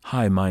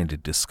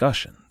high-minded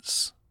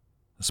discussions,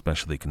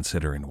 especially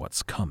considering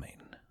what's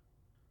coming.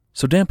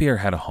 So Dampier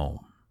had a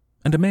home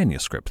and a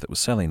manuscript that was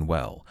selling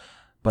well,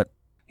 but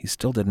he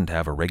still didn't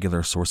have a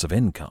regular source of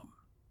income.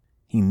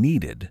 He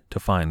needed to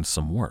find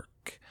some work.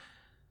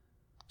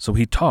 So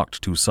he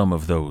talked to some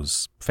of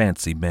those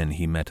fancy men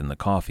he met in the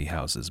coffee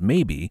houses.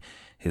 Maybe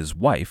his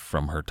wife,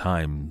 from her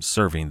time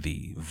serving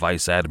the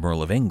Vice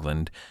Admiral of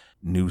England,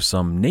 knew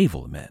some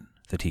naval men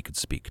that he could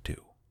speak to.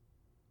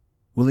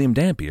 William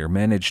Dampier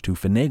managed to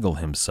finagle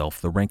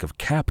himself the rank of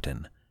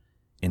captain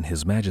in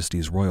His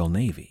Majesty's Royal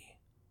Navy.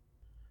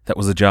 That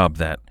was a job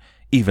that,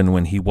 even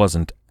when he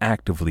wasn't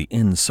actively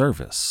in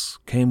service,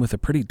 came with a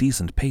pretty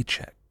decent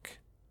paycheck.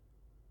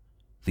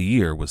 The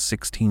year was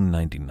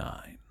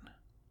 1699.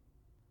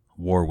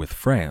 War with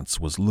France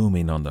was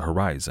looming on the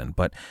horizon,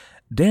 but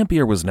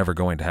Dampier was never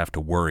going to have to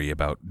worry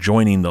about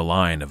joining the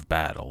line of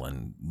battle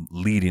and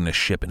leading a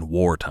ship in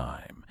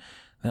wartime.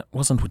 That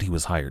wasn't what he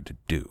was hired to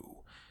do.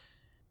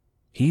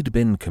 He'd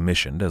been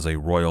commissioned as a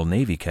Royal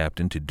Navy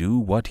captain to do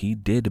what he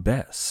did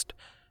best.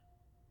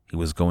 He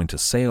was going to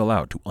sail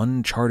out to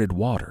uncharted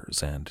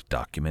waters and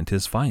document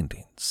his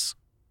findings.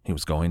 He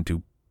was going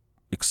to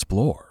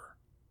explore.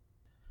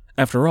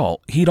 After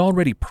all, he'd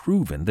already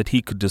proven that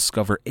he could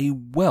discover a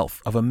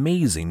wealth of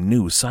amazing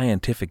new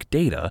scientific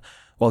data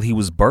while he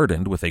was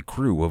burdened with a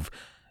crew of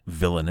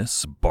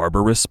villainous,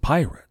 barbarous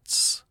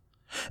pirates.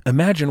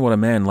 Imagine what a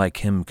man like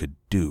him could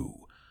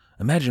do.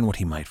 Imagine what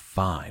he might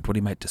find, what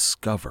he might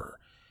discover,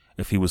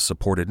 if he was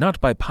supported not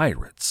by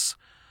pirates,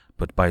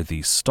 but by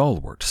the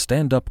stalwart,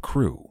 stand-up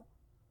crew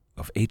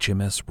of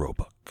HMS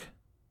Roebuck.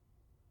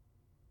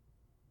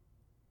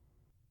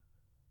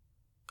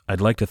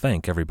 I'd like to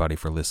thank everybody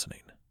for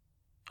listening.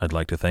 I'd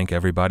like to thank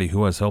everybody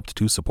who has helped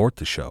to support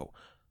the show,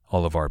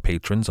 all of our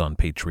patrons on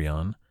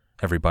Patreon,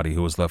 everybody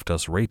who has left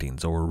us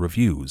ratings or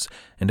reviews,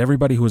 and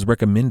everybody who has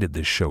recommended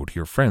this show to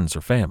your friends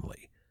or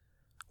family.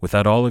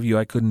 Without all of you,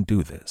 I couldn't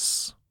do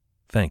this.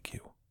 Thank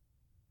you.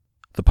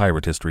 The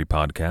Pirate History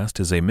Podcast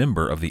is a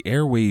member of the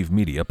Airwave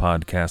Media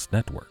Podcast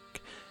Network.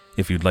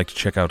 If you'd like to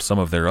check out some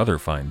of their other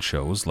fine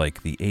shows,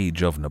 like The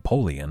Age of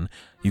Napoleon,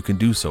 you can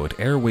do so at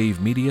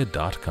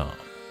airwavemedia.com.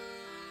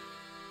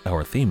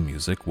 Our theme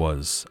music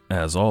was,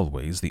 as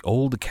always, The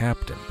Old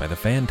Captain by the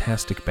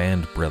fantastic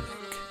band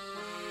Brillig.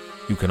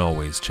 You can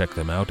always check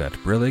them out at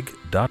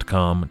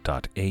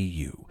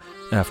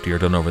brillig.com.au. After you're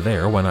done over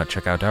there, why not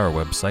check out our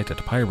website at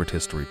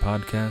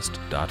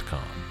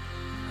piratehistorypodcast.com.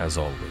 As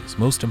always,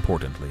 most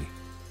importantly,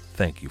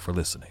 thank you for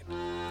listening.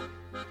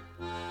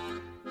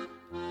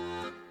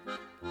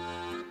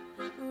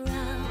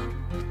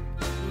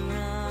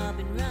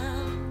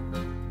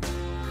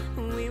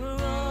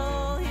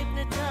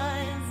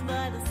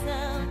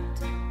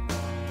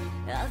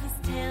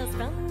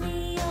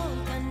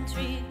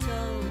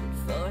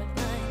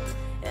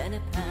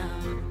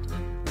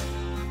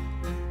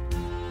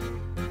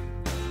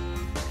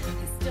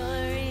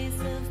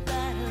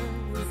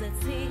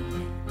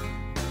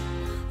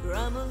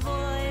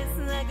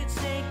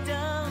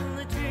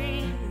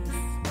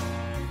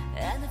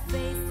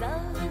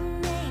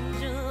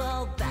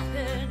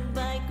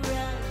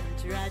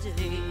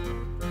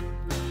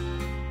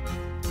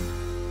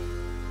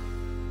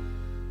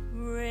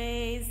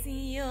 Raise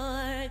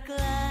your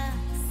glass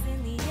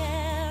in the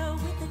air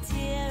with a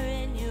tear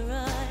in your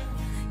eye.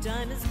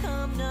 Time has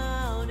come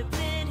now to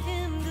bid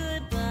him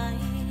goodbye.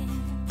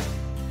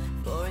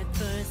 For at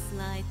first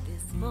light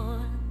this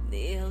morn,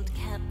 the old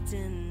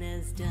captain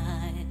has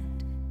died.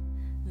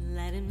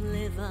 Let him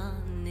live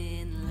on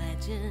in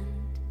legend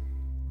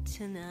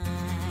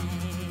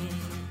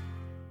tonight.